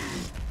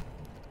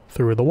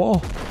 Through the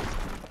wall.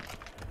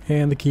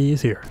 And the key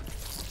is here.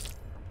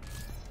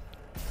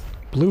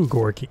 Blue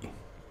Gore key.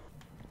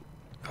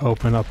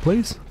 Open up,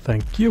 please.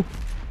 Thank you.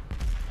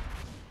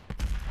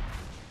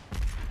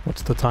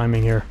 What's the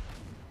timing here?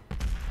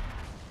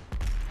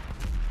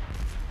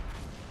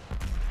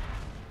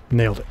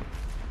 Nailed it.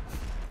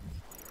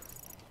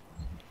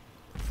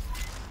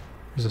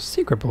 There's a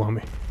secret below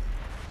me.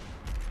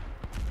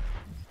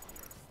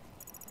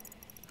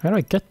 How do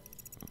I get...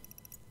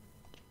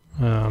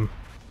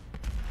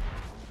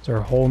 Is there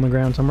a hole in the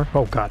ground somewhere?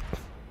 Oh god.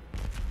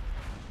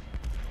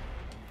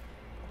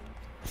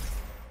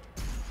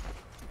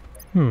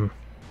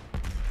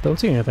 Don't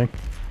see anything.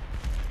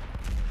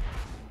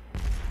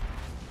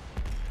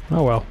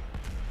 Oh well.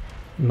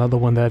 Another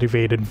one that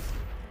evaded.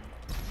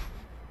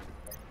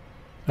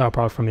 Oh,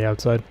 probably from the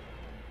outside.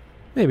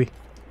 Maybe.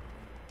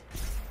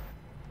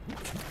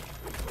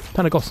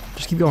 Tentacles.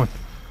 Just keep going.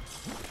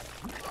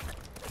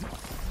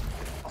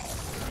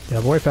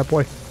 Yeah, boy, fat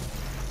boy.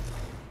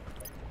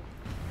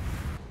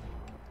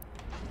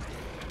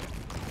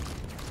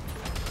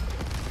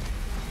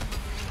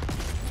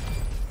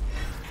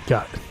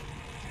 Got it.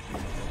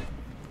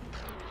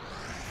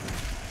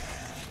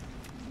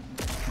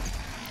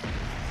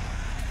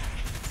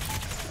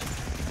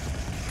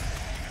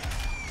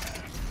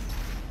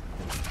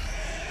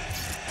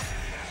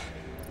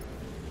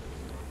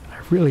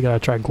 Really gotta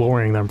try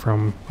glorying them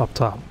from up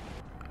top.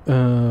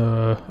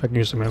 I can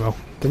use some ammo.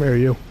 Come here,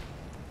 you.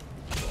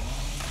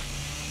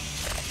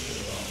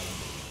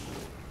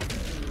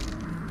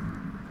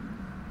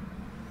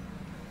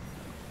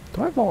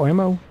 Do I have all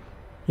ammo?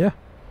 Yeah.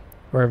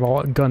 Or I have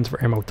all guns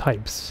for ammo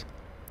types.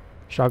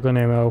 Shotgun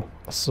ammo,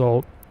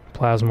 assault,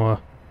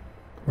 plasma,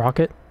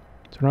 rocket.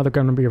 Is there another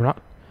gun to be or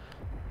not?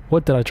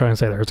 What did I try and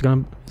say there? Is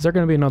there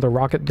gonna be another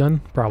rocket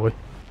gun? Probably.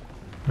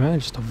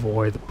 Alright, just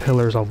avoid the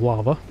pillars of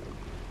lava.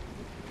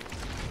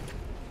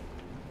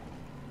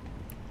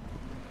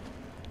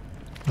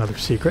 Another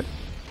secret.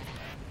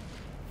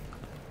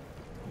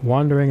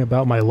 Wandering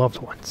about my loved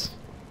ones.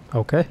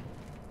 Okay.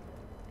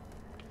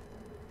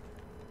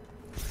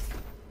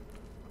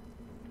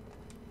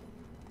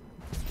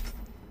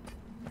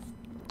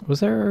 Was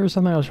there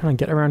something I was trying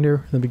to get around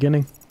here in the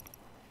beginning?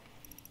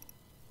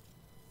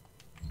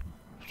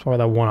 Saw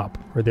that one up,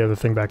 or the other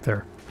thing back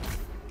there.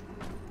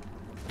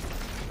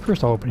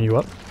 First I'll open you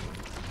up.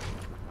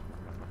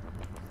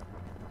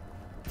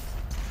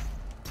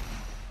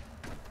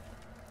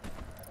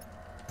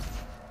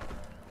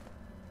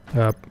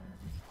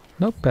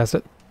 Nope, pass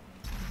it.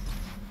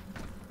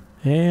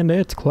 And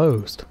it's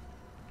closed.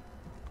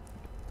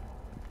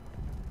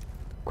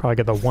 Probably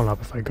get the one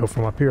up if I go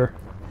from up here.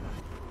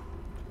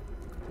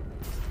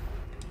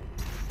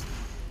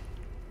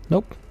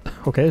 Nope.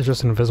 Okay, it's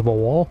just an invisible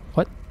wall.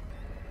 What?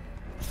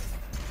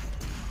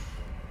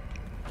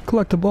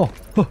 Collectible.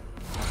 Huh.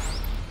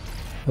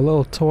 A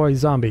little toy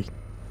zombie.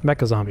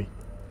 Mecha zombie.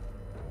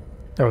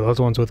 Oh, those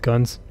ones with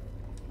guns.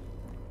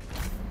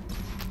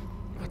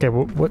 Okay,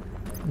 what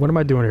am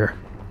I doing here?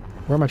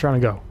 Where am I trying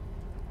to go?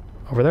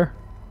 Over there?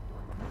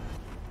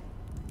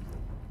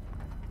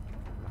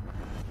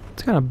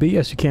 It's kind of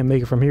BS you can't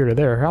make it from here to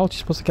there. How are you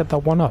supposed to get that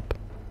one up?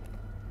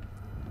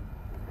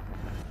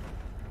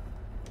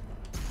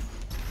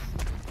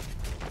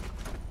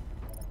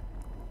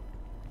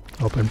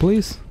 Open,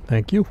 please.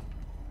 Thank you.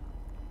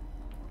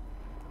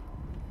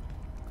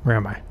 Where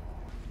am I?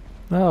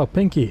 Oh,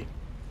 Pinky.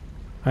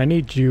 I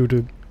need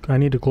to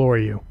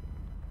glory you.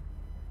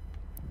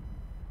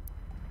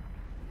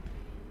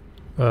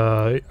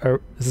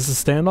 Is this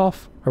a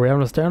standoff? Are we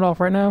having a standoff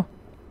right now?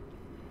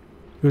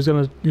 Who's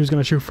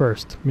gonna shoot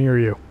first? Me or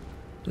you?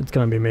 It's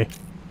gonna be me.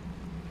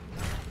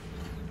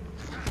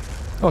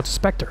 Oh, it's a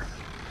Spectre.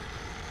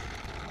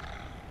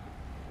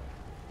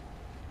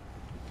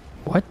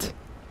 What?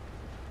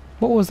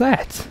 What was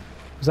that?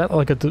 Was that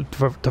like a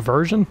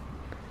diversion?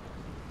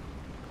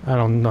 I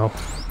don't know.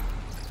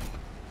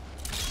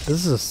 This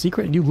is a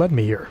secret? You led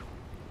me here.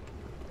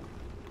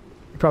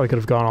 You probably could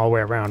have gone all the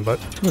way around, but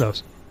who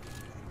knows?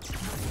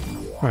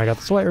 Alright, I got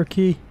the Slayer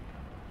key.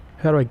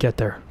 How do I get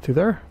there? Through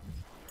there?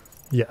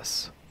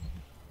 Yes.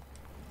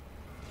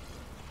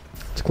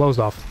 It's closed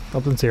off.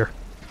 Nothing's here.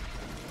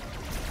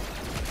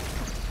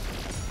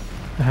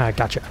 Aha,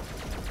 gotcha.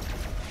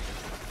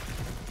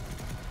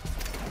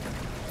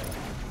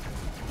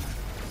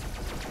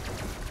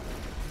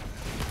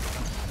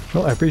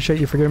 Well, I appreciate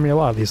you for giving me a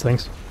lot of these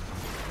things.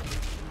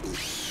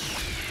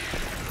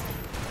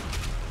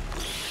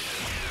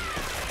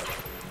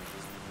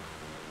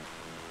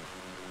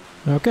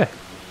 Okay.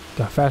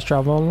 Got fast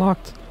travel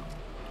unlocked.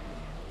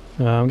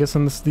 I'm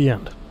guessing this is the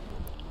end.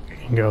 You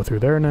can go through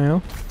there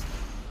now.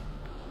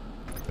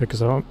 Pick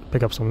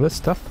up some of this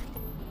stuff.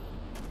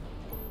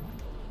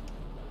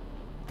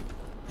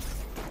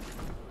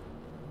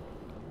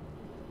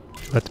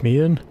 Let me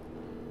in,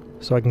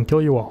 so I can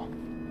kill you all.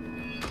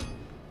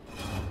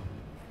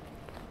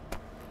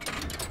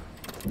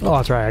 Oh,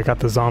 that's right, I got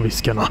the zombie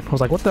skin on. I was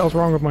like, what the hell's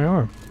wrong with my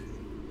arm?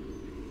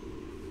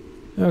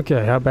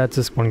 Okay, how bad's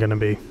this one gonna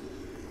be?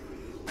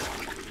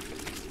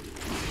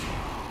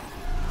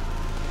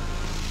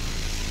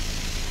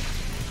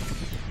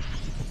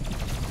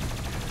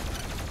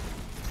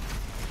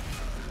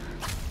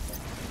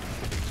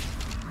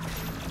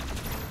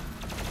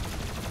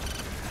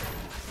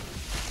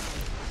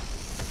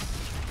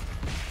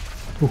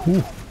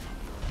 Woohoo.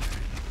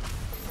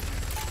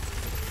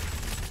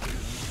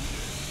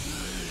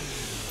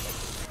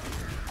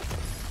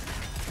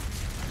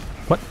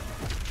 What?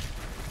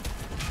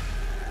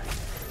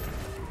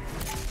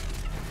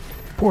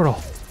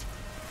 Portal.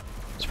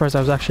 Surprised that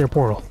was actually a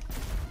portal.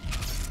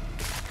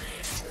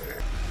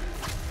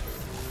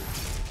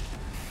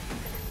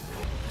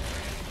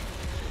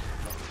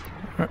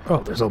 Oh,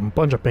 there's a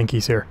bunch of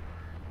pinkies here.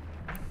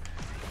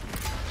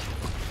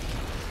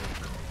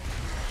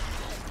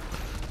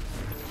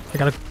 I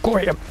gotta go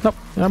away. Nope,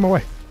 I'm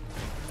away.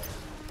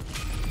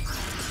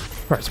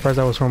 Alright, surprised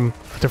that was from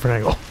a different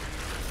angle.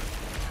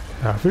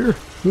 Out of here.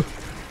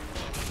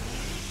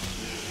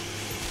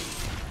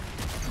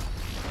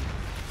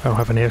 I don't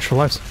have any extra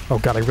lives. Oh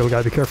god, I really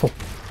gotta be careful.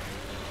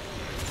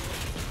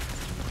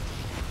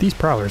 These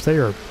prowlers, they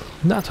are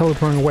not totally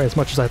running away as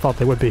much as I thought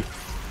they would be.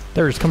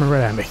 They're just coming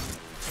right at me.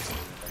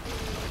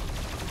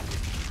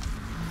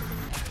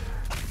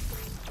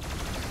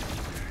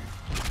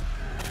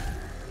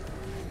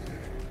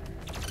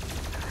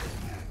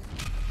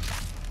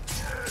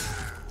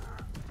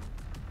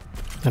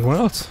 Anyone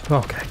else?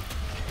 Okay.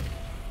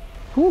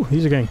 Whew,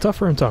 these are getting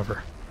tougher and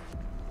tougher.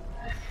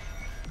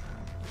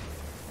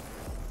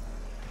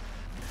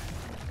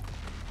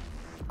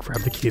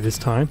 Grab the key this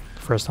time.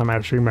 First time I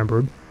actually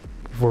remembered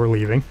before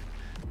leaving.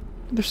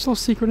 There's still a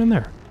secret in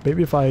there.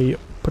 Maybe if I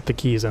put the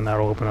keys in,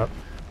 that'll open up.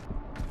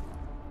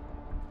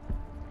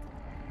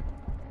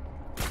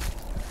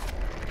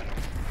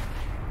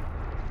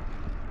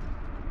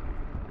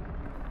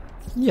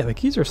 Yeah, the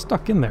keys are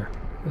stuck in there.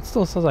 It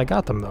still says I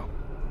got them though.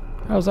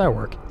 How does that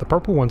work? The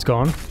purple one's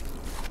gone.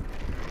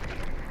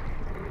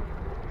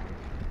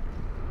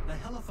 The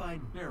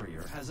hellified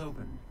barrier has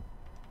opened.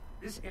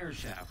 This air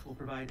shaft will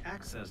provide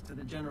access to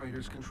the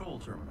generator's control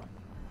terminal.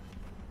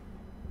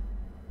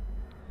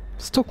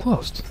 Still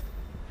closed.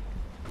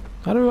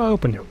 How do I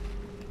open you?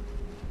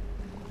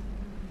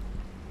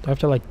 Do I have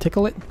to like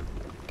tickle it?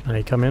 Can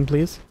I come in,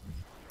 please?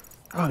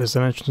 Oh, there's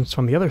an entrance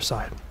from the other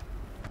side.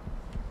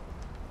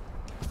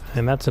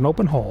 And that's an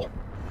open hole.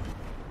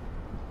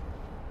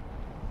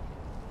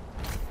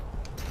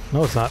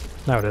 No, it's not.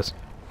 Now it is.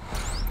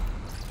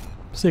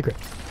 Secret.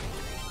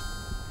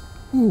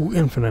 Ooh,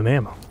 infinite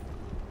ammo.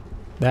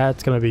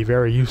 That's gonna be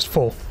very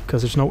useful,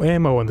 because there's no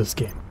ammo in this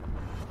game.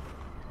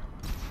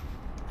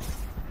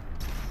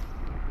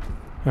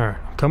 Alright,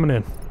 I'm coming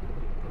in.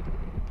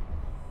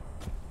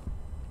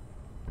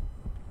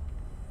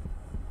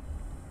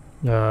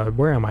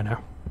 Where am I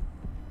now?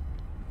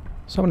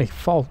 So many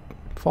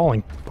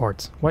falling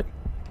parts. What?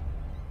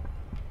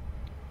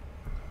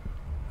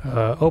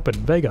 Open.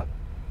 Vega.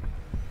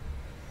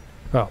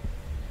 Oh.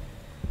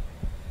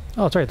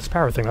 Oh, that's right, this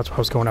power thing. That's what I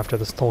was going after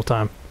this whole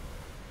time.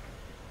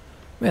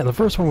 Man, the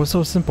first one was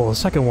so simple. The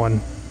second one,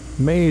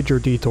 major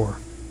detour.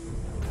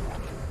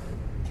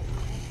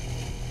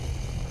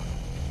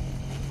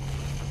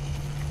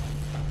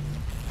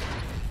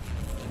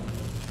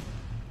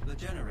 The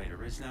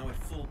generator is now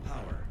at full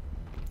power.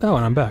 Oh,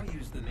 and I'm back.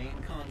 Use the main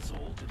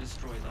console to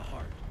destroy the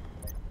heart.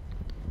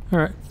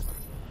 Alright.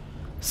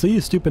 See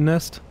you, stupid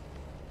nest.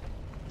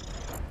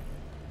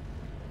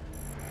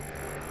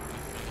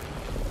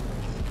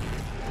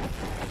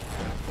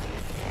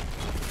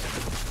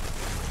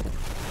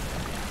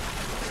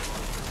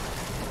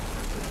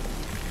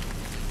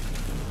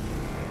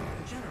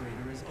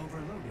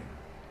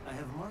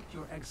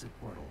 Exit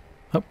portal.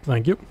 Oh,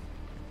 thank you.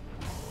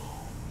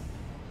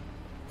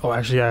 Oh,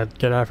 actually, I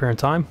get out of here in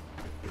time.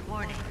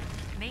 Warning.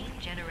 Main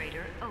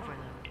generator overload.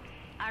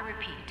 Our I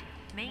repeat,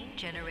 main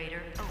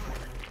generator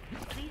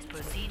overload. Please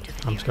proceed to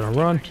the I'm just gonna nearest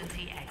run.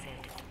 emergency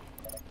exit.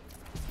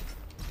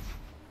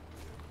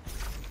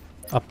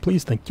 Up,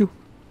 please, thank you.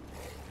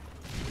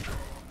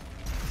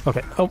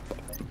 Okay, oh,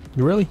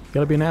 you really? You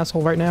gotta be an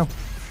asshole right now?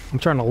 I'm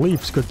trying to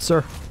leave, good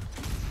sir.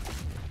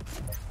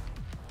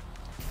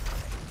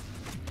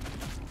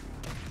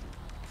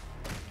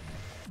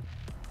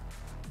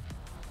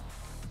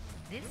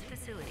 This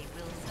facility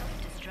will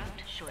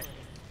self-destruct shortly.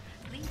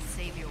 Please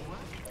save your work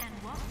and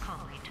walk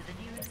calmly to the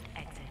nearest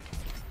exit.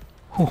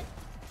 Whew.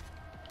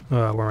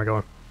 Where am I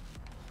going?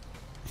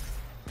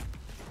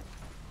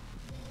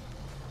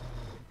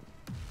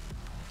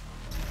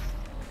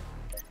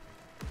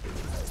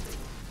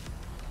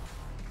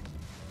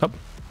 Oh,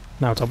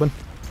 now it's open.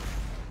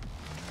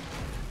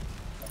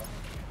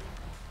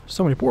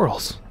 So many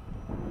portals.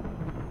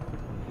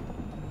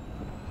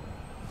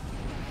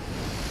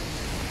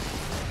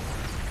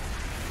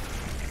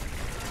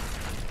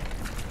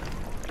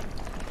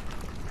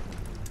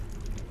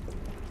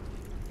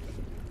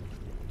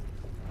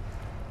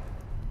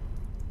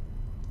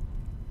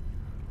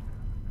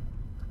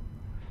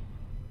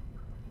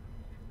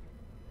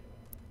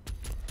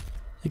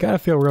 You gotta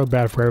feel real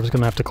bad for whoever's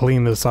gonna have to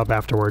clean this up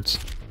afterwards.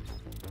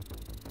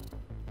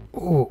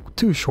 Ooh,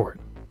 too short.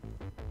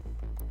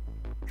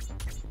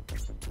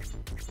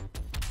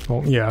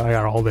 Oh, yeah, I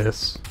got all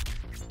this.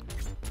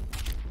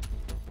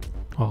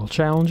 All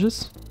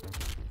challenges.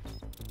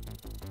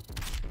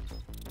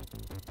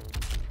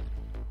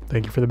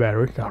 Thank you for the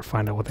battery. Gotta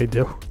find out what they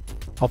do.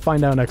 I'll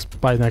find out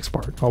by the next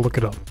part. I'll look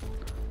it up.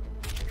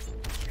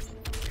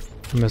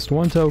 I missed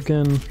one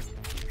token.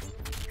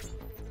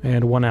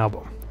 And one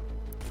album.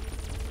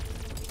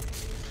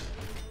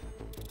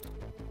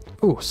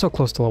 Ooh, so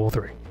close to level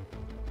 3.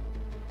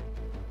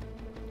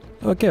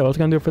 Okay, well, that's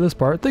gonna do it for this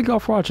part. Thank you all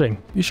for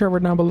watching. Be sure to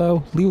rate down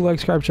below, leave a like,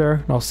 subscribe, share,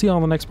 and I'll see you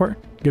on the next part.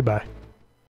 Goodbye.